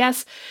 And I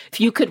guess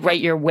if you could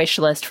write your wish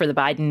list for the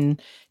Biden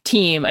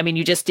team,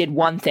 you just did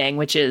one thing,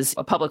 which is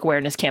a public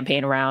awareness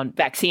campaign around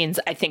vaccines.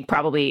 I think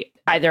probably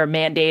either a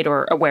mandate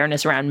or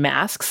awareness around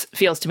masks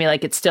feels to me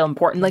like it's still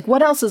important. Like,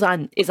 what else is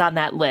on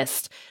that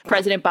list?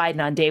 President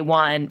Biden on day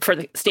one for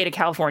the state of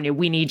California,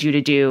 we need you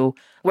to do.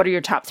 What are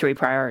your top 3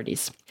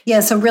 priorities?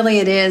 Yeah, so really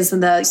it is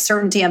the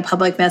certainty on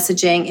public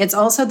messaging. It's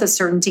also the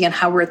certainty on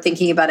how we're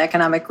thinking about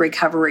economic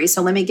recovery.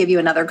 So let me give you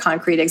another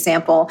concrete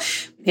example.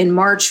 In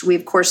March, we,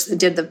 of course,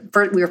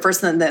 we were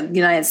first in the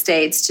United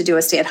States to do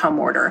a stay-at-home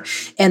order.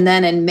 And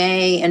then in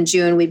May and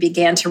June, we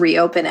began to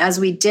reopen. As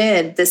we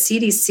did, the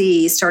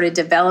CDC started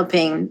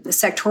developing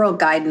sectoral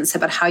guidance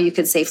about how you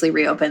could safely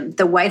reopen.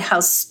 The White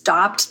House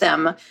stopped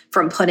them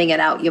from putting it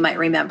out, you might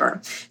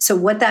remember. So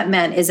what that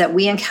meant is that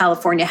we in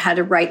California had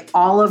to write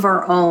all of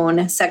our own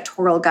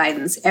sectoral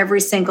guidance.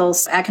 Every single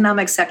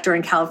economic sector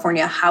in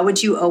California, how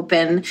would you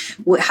open?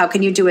 How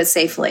can you do it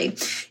safely?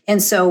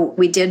 And so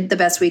we did the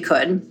best we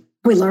could.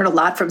 We learned a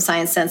lot from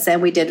science since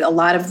then. We did a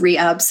lot of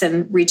re-ups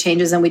and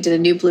re-changes, and we did a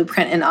new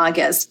blueprint in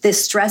August.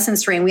 This stress and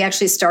strain, we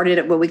actually started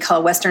at what we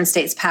call Western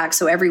States Pact.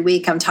 So every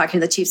week I'm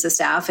talking to the chiefs of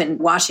staff in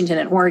Washington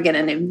and Oregon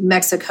and in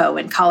Mexico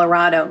and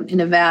Colorado and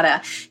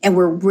Nevada, and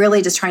we're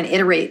really just trying to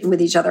iterate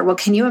with each other. Well,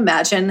 can you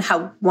imagine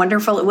how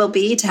wonderful it will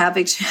be to have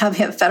a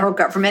federal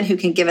government who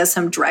can give us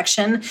some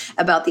direction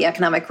about the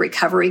economic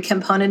recovery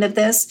component of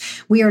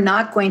this? We are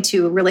not going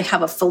to really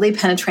have a fully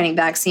penetrating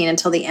vaccine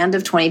until the end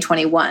of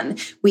 2021.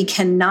 We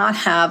cannot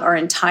have our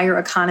entire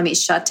economy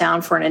shut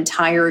down for an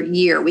entire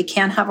year. We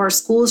can't have our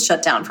schools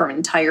shut down for an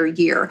entire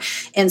year.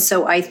 And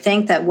so I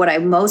think that what I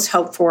most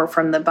hope for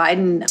from the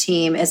Biden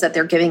team is that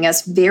they're giving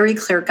us very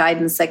clear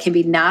guidance that can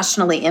be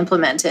nationally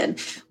implemented.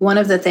 One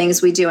of the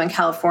things we do in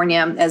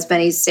California, as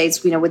many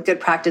states, with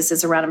good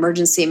practices around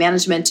emergency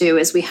management do,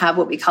 is we have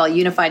what we call a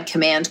unified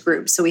command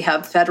group. So we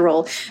have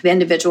federal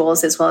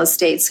individuals as well as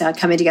states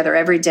coming together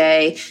every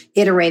day,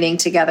 iterating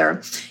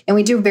together. And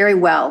we do very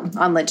well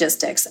on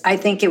logistics. I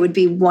think it would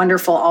be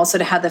wonderful also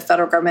to have the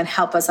federal government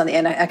help us on the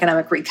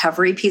economic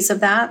recovery piece of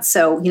that.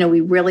 So,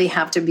 we really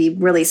have to be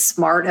really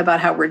smart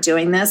about how we're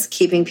doing this,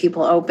 keeping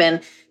people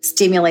open,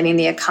 stimulating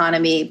the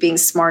economy, being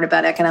smart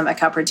about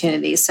economic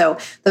opportunities. So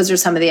those are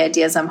some of the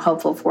ideas I'm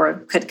hopeful for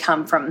could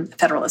come from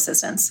federal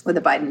assistance with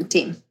the Biden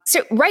team.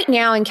 So right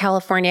now in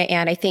California,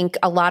 and I think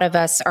a lot of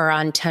us are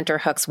on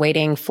tenterhooks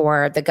waiting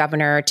for the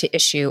governor to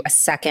issue a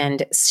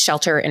second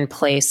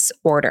shelter-in-place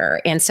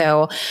order. And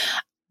so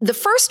the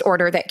first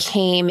order that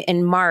came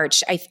in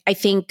March, I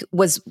think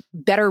was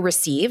better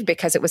received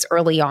because it was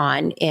early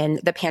on in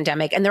the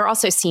pandemic. And there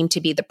also seemed to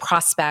be the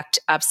prospect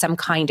of some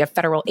kind of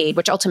federal aid,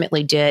 which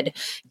ultimately did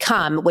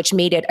come, which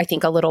made it, I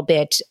think, a little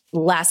bit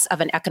less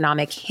of an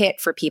economic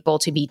hit for people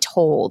to be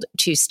told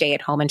to stay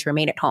at home and to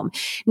remain at home.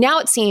 Now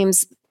it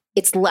seems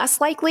it's less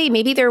likely.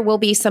 Maybe there will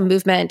be some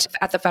movement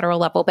at the federal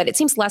level, but it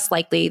seems less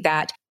likely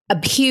that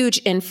a huge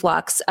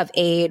influx of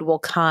aid will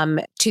come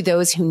to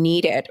those who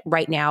need it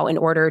right now in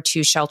order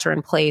to shelter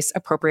in place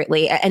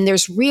appropriately. And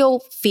there's real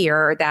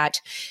fear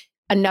that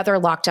another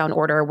lockdown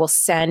order will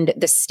send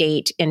the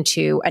state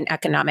into an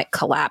economic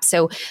collapse.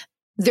 So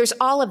there's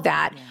all of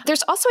that. Yeah.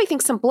 There's also, I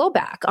think, some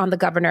blowback on the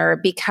governor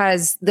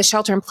because the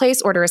shelter in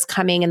place order is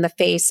coming in the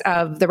face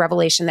of the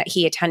revelation that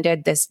he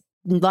attended this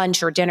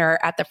lunch or dinner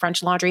at the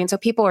French Laundry. And so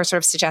people are sort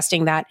of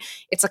suggesting that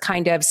it's a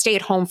kind of stay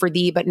at home for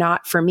thee, but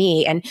not for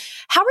me. And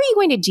how are you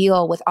going to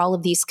deal with all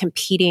of these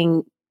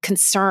competing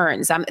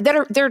concerns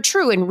that are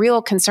true and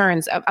real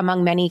concerns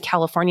among many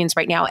Californians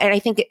right now? And I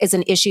think it is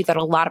an issue that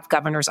a lot of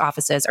governors'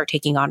 offices are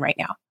taking on right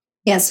now.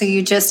 Yeah, so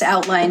you just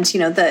outlined,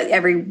 the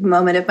every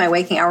moment of my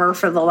waking hour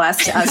for the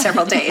last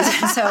several days.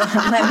 So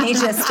let me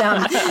just...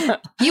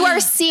 You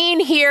are seen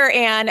here,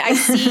 Anne. I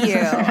see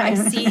you. I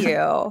see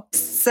you.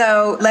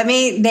 So let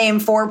me name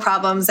 4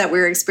 problems that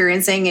we're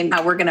experiencing and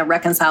how we're going to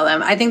reconcile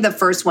them. I think the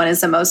first one is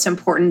the most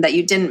important that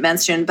you didn't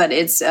mention, but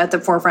it's at the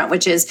forefront,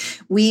 which is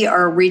we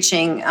are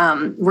reaching,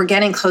 we're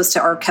getting close to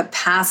our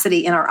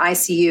capacity in our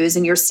ICUs.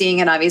 And you're seeing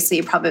it, obviously,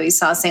 you probably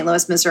saw St.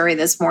 Louis, Missouri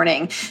this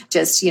morning.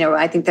 Just,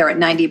 I think they're at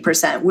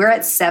 90%. We're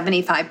at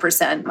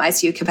 75%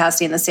 ICU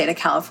capacity in the state of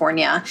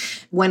California.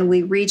 When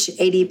we reach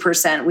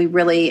 80%, we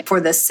really, for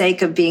the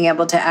sake of being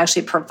able to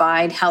actually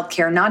provide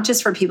healthcare, not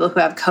just for people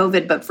who have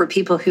COVID, but for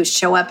people who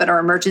show up at our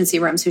emergency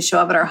rooms, who show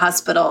up at our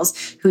hospitals,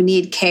 who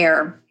need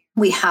care,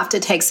 we have to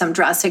take some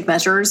drastic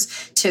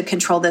measures to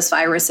control this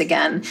virus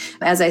again.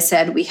 As I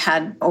said, we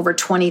had over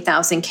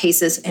 20,000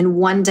 cases in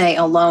one day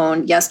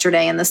alone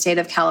yesterday in the state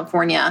of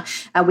California.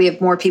 We have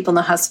more people in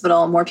the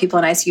hospital, more people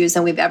in ICUs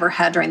than we've ever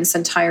had during this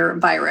entire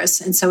virus.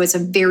 And so it's a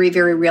very,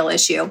 very real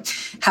issue.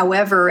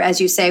 However,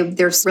 as you say,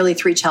 there's really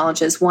 3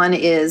 challenges. One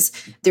is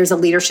there's a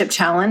leadership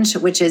challenge,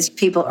 which is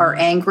people are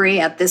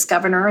angry at this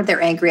governor.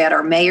 They're angry at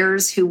our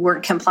mayors who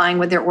weren't complying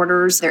with their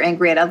orders. They're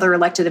angry at other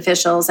elected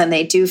officials. And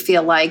they do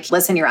feel like,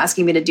 listen, you're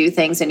asking me to do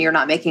things and you're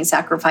not making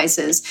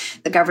sacrifices.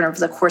 The governor,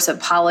 of course,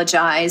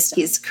 apologized.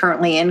 He's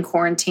currently in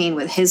quarantine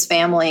with his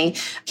family.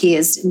 He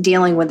is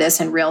dealing with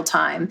this in real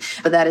time.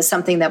 But that is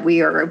something that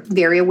we are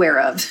very aware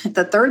of.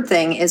 The third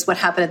thing is what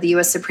happened at the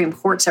U.S. Supreme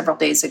Court several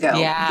days ago.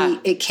 Yeah.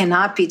 It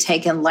cannot be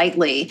taken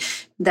lightly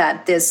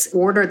that this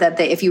order that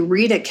if you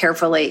read it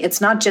carefully,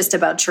 it's not just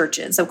about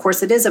churches. Of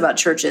course, it is about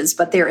churches,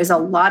 but there is a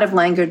lot of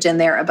language in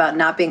there about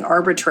not being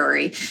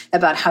arbitrary,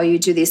 about how you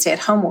do these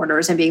stay-at-home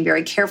orders and being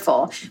very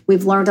careful.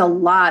 We've learned a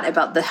lot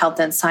about the health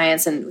and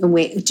science, and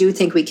we do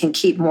think we can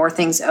keep more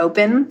things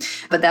open,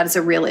 but that is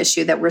a real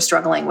issue that we're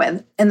struggling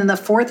with. And then the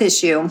fourth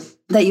issue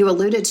that you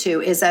alluded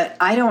to is that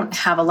I don't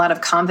have a lot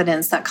of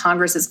confidence that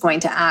Congress is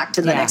going to act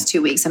in the next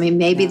 2 weeks. I mean,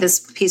 maybe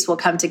this piece will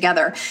come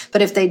together,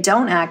 but if they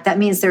don't act, that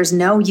means there's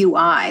no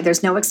UI,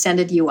 there's no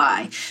extended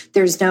UI,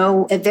 there's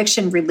no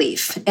eviction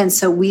relief. And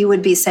so we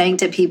would be saying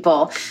to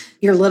people,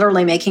 you're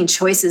literally making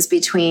choices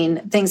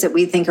between things that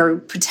we think are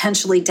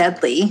potentially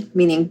deadly,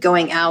 meaning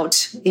going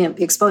out,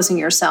 exposing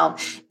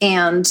yourself,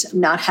 and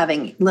not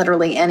having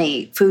literally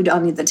any food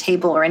on the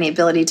table or any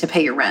ability to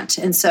pay your rent.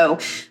 And so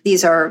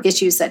these are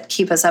issues that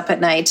keep us up at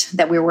night,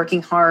 that we're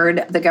working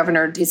hard. The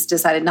governor has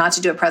decided not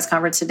to do a press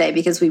conference today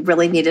because we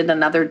really needed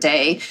another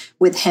day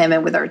with him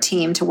and with our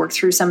team to work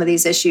through some of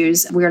these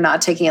issues. We're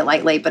not taking it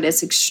lightly, but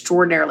it's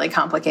extraordinarily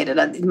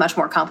complicated, much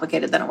more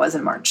complicated than it was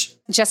in March.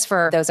 Just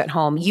for those at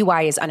home,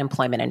 UI is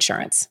unemployment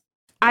insurance.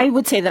 I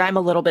would say that I'm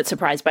a little bit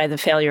surprised by the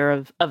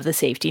failure of the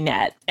safety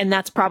net. And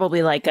that's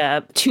probably like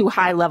a too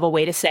high level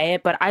way to say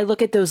it. But I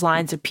look at those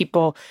lines of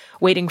people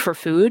waiting for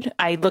food.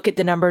 I look at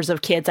the numbers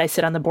of kids. I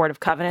sit on the board of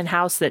Covenant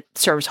House that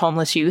serves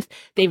homeless youth.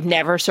 They've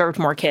never served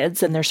more kids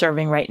than they're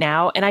serving right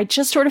now. And I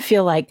just sort of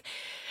feel like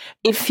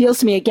it feels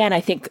to me, again, I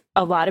think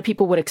a lot of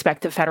people would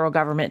expect the federal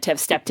government to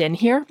have stepped in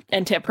here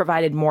and to have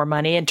provided more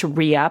money and to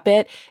re-up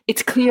it.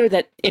 It's clear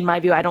that, in my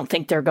view, I don't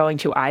think they're going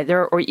to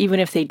either, or even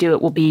if they do,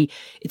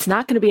 it's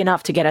not going to be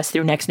enough to get us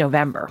through next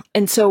November.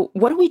 And so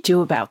what do we do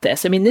about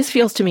this? I mean, this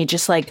feels to me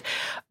just like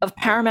of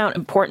paramount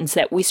importance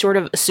that we sort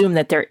of assume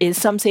that there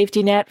is some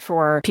safety net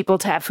for people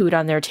to have food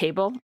on their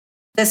table.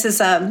 This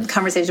is a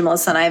conversation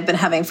Melissa and I have been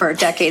having for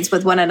decades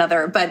with one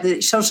another, but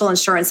the social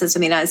insurance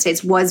system in the United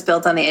States was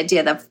built on the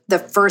idea that the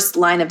first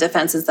line of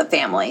defense is the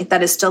family.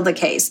 That is still the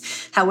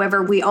case.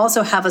 However, we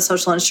also have a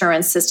social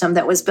insurance system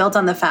that was built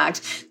on the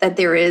fact that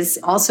there is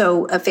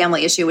also a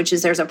family issue, which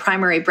is there's a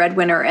primary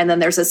breadwinner and then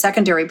there's a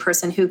secondary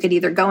person who could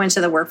either go into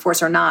the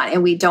workforce or not.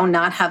 And we do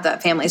not have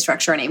that family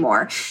structure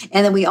anymore.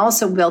 And then we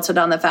also built it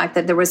on the fact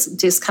that there was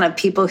just kind of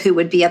people who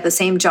would be at the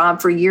same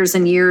job for years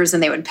and years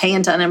and they would pay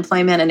into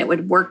unemployment and it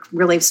would work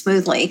really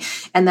smoothly.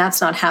 And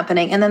that's not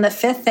happening. And then the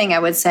fifth thing I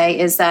would say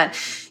is that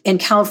in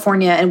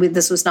California, and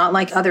this was not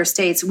like other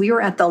states, we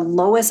were at the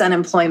lowest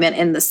unemployment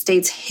in the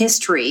state's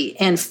history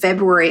in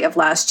February of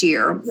last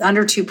year,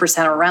 under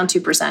 2% or around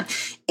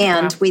 2%.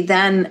 And we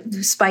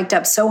then spiked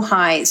up so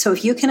high. So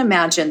if you can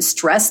imagine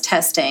stress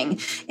testing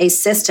a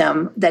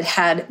system that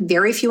had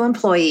very few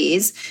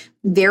employees,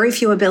 very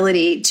few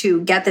ability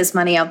to get this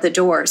money out the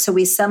door. So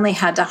we suddenly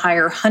had to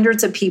hire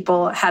hundreds of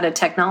people, had a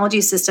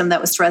technology system that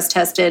was stress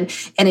tested,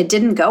 and it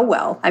didn't go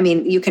well. I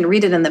mean, you can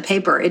read it in the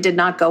paper. It did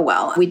not go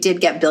well. We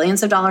did get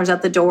billions of dollars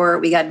out the door.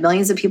 We got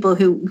millions of people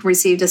who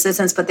received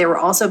assistance, but there were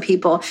also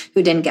people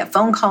who didn't get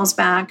phone calls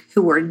back,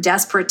 who were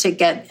desperate to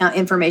get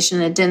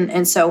information and it didn't.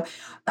 And so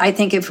I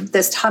think if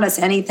this taught us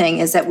anything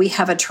is that we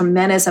have a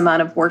tremendous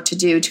amount of work to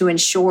do to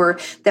ensure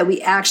that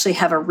we actually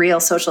have a real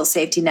social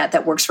safety net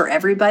that works for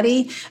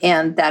everybody.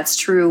 And that's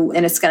true.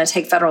 And it's going to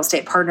take federal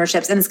state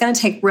partnerships, and it's going to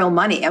take real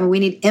money. I mean, we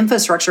need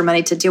infrastructure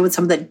money to deal with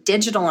some of the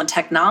digital and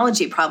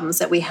technology problems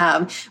that we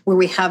have, where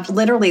we have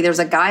literally, there's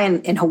a guy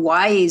in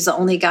Hawaii, he's the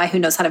only guy who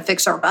knows how to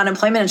fix our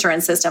unemployment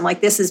insurance system.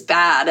 Like, this is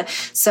bad.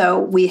 So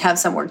we have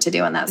some work to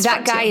do on that.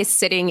 That guy is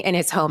sitting in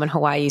his home in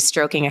Hawaii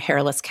stroking a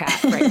hairless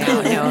cat right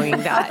now, knowing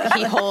that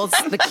he holds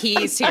the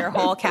keys to your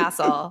whole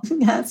castle.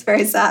 Yeah, it's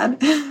very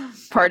sad.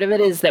 Part of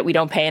it is that we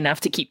don't pay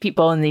enough to keep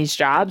people in these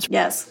jobs.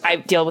 Yes. I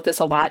deal with this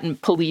a lot in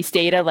police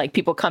data, like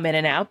people come in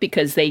and out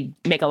because they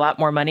make a lot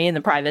more money in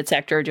the private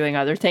sector doing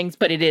other things.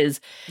 But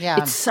it's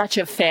such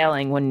a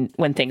failing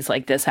when things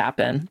like this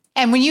happen.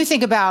 And when you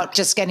think about,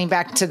 just getting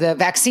back to the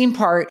vaccine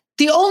part,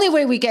 the only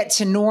way we get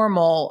to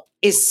normal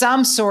is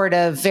some sort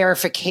of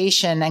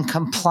verification and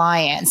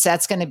compliance.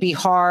 That's going to be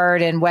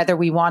hard. And whether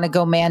we want to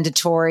go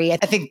mandatory, I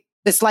think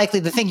it's likely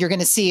the thing you're going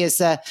to see is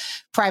the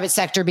private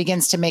sector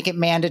begins to make it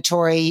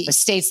mandatory.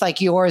 States like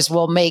yours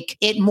will make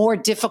it more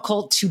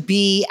difficult to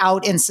be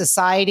out in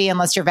society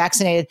unless you're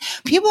vaccinated.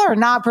 People are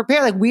not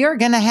prepared. Like, we are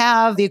going to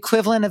have the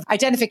equivalent of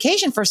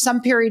identification for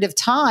some period of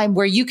time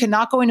where you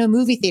cannot go into a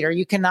movie theater,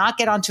 you cannot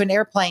get onto an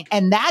airplane.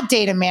 And that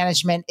data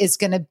management is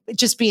going to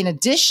just be an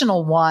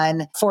additional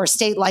one for a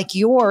state like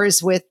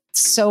yours with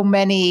so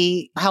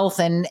many health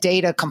and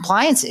data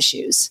compliance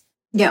issues.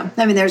 Yeah.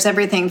 I mean, there's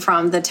everything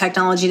from the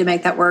technology to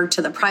make that work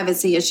to the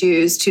privacy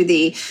issues to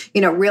the,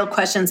 real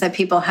questions that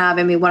people have.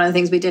 I mean, one of the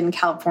things we did in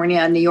California,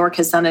 and New York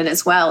has done it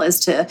as well, is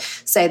to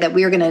say that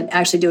we are going to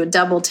actually do a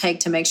double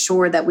take to make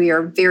sure that we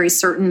are very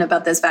certain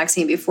about this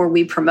vaccine before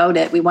we promote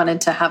it. We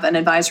wanted to have an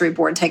advisory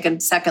board take a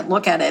second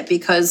look at it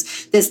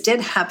because this did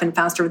happen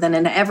faster than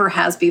it ever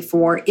has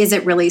before. Is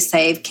it really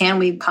safe? Can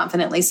we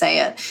confidently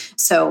say it?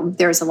 So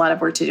there's a lot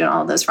of work to do on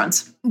all of those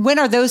fronts. When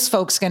are those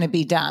folks going to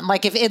be done?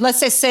 Like, if let's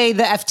say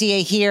the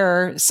FDA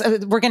here, so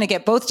we're going to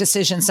get both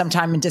decisions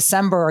sometime in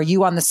December. Are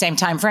you on the same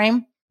time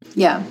frame?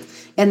 Yeah.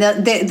 And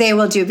they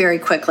will do very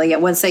quickly.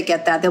 And once they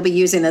get that, they'll be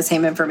using the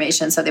same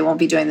information. So they won't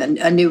be doing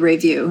a new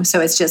review.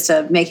 So it's just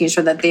making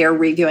sure that they are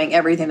reviewing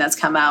everything that's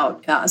come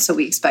out. So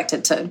we expect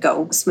it to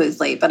go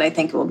smoothly. But I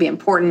think it will be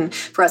important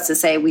for us to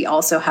say we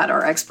also had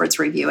our experts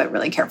review it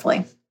really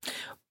carefully.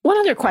 One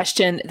other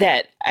question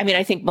that,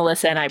 I think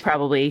Melissa and I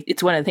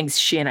it's one of the things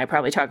she and I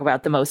probably talk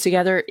about the most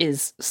together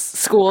is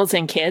schools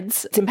and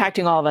kids. It's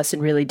impacting all of us in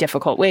really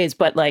difficult ways.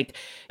 But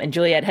and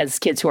Juliet has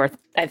kids who are,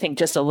 I think,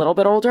 just a little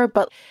bit older,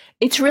 but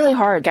it's really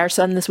hard. Our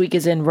son this week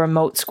is in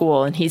remote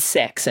school and he's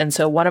 6. And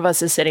so one of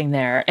us is sitting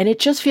there. And it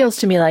just feels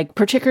to me like,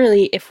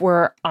 particularly if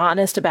we're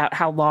honest about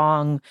how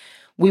long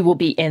we will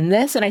be in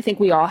this, and I think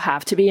we all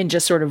have to be, and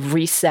just sort of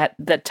reset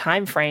the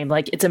time frame.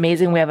 Like, it's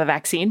amazing we have a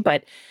vaccine,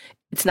 but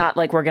it's not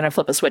like we're going to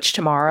flip a switch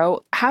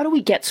tomorrow. How do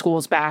we get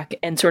schools back,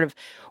 and sort of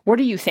what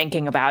are you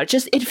thinking about?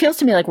 It feels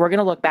to me like we're going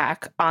to look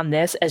back on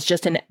this as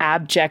just an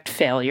abject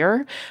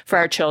failure for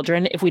our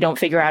children if we don't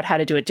figure out how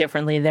to do it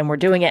differently than we're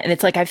doing it. And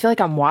it's like, I feel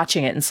like I'm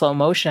watching it in slow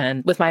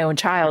motion with my own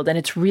child. And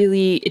it's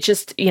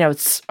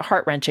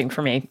heart-wrenching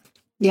for me.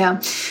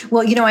 Yeah.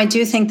 Well, I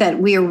do think that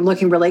we are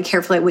looking really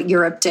carefully at what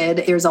Europe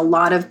did. There's a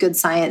lot of good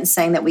science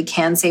saying that we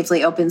can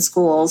safely open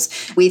schools.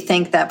 We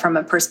think that from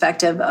a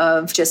perspective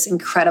of just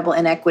incredible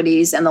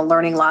inequities and the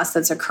learning loss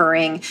that's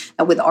occurring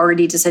with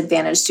already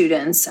disadvantaged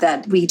students,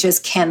 that we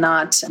just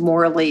cannot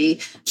morally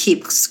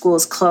keep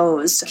schools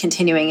closed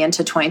continuing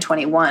into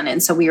 2021.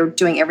 And so we are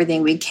doing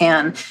everything we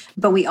can.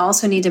 But we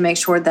also need to make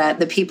sure that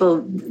the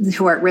people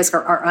who are at risk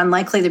are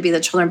unlikely to be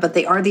the children, but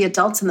they are the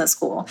adults in the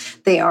school.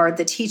 They are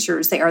the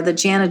teachers. They are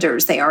the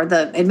janitors, they are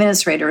the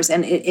administrators,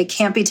 and it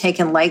can't be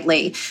taken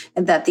lightly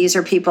that these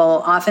are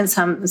people, often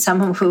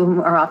some of whom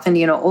are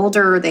often,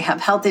 older, they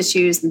have health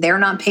issues, they're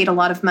not paid a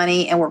lot of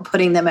money, and we're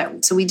putting them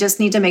at, so we just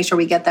need to make sure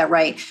we get that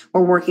right.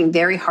 We're working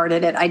very hard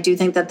at it. I do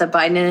think that the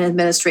Biden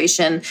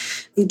administration,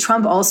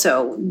 Trump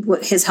also,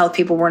 his health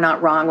people were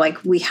not wrong.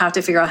 Like, we have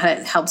to figure out how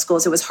to help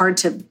schools. It was hard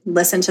to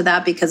listen to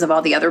that because of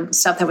all the other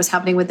stuff that was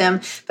happening with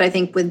them. But I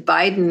think with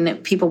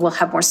Biden, people will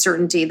have more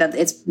certainty that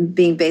it's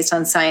being based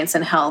on science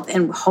and health,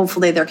 and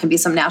hopefully there can be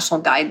some national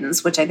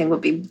guidance, which I think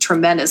would be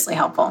tremendously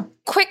helpful.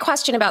 Quick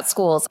question about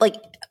schools.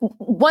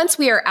 Once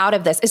we are out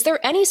of this, is there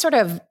any sort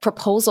of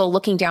proposal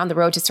looking down the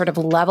road to sort of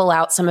level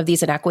out some of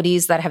these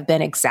inequities that have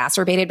been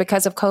exacerbated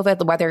because of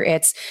COVID, whether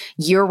it's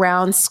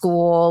year-round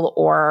school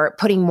or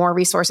putting more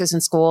resources in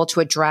school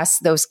to address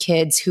those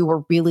kids who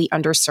were really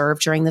underserved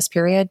during this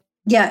period?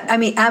 Yeah,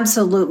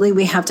 absolutely,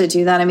 we have to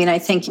do that. I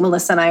think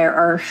Melissa and I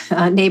are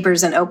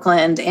neighbors in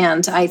Oakland,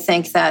 and I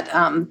think that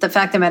the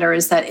fact of the matter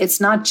is that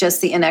it's not just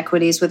the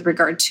inequities with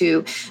regard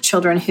to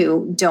children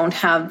who don't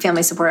have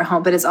family support at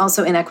home, but it's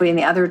also inequity in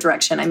the other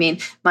direction.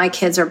 My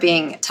kids are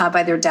being taught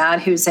by their dad,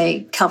 who's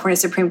a California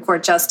Supreme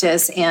Court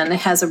justice, and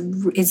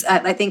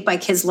I think my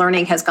kids'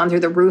 learning has gone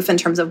through the roof in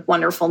terms of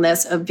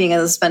wonderfulness of being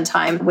able to spend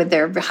time with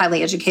their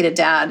highly educated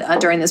dad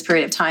during this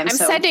period of time. I'm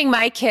sending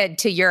my kid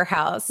to your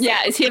house. Yeah,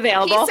 is he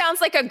available? He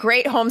sounds like a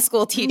great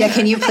homeschool teacher. Yeah,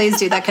 can you please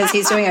do that? Because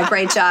he's doing a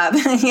great job.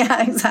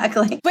 Yeah,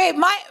 exactly. Wait,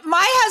 my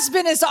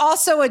husband is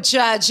also a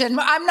judge, and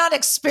I'm not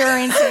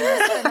experiencing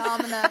this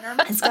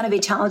phenomenon. It's going to be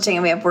challenging,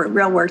 and we have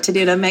real work to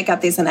do to make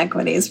up these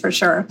inequities for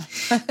sure.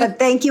 But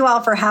thank you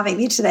all for having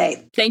me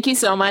today. Thank you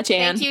so much,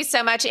 Anne. Thank you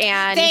so much,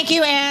 Anne. Thank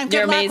you, Anne. Good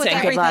You're luck amazing.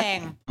 with Good luck.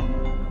 everything.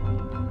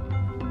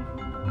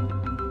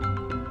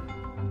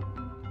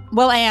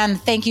 Well, Anne,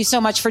 thank you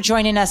so much for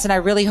joining us. And I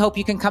really hope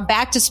you can come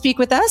back to speak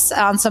with us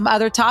on some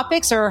other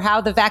topics or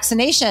how the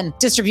vaccination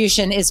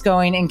distribution is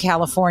going in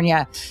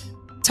California.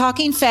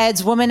 Talking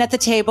Feds, Woman at the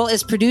Table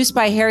is produced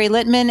by Harry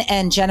Littman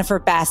and Jennifer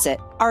Bassett.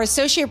 Our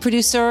associate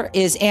producer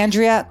is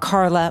Andrea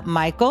Carla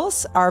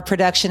Michaels. Our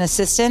production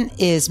assistant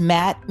is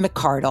Matt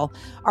McCardle.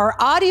 Our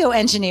audio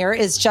engineer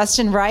is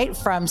Justin Wright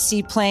from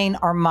Seaplane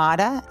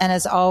Armada. And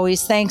as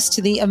always, thanks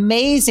to the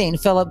amazing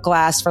Philip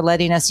Glass for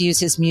letting us use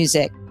his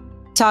music.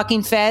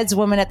 Talking Feds,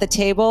 Woman at the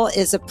Table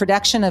is a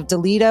production of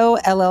Delito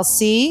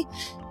LLC,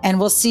 and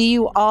we'll see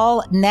you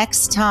all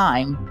next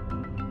time.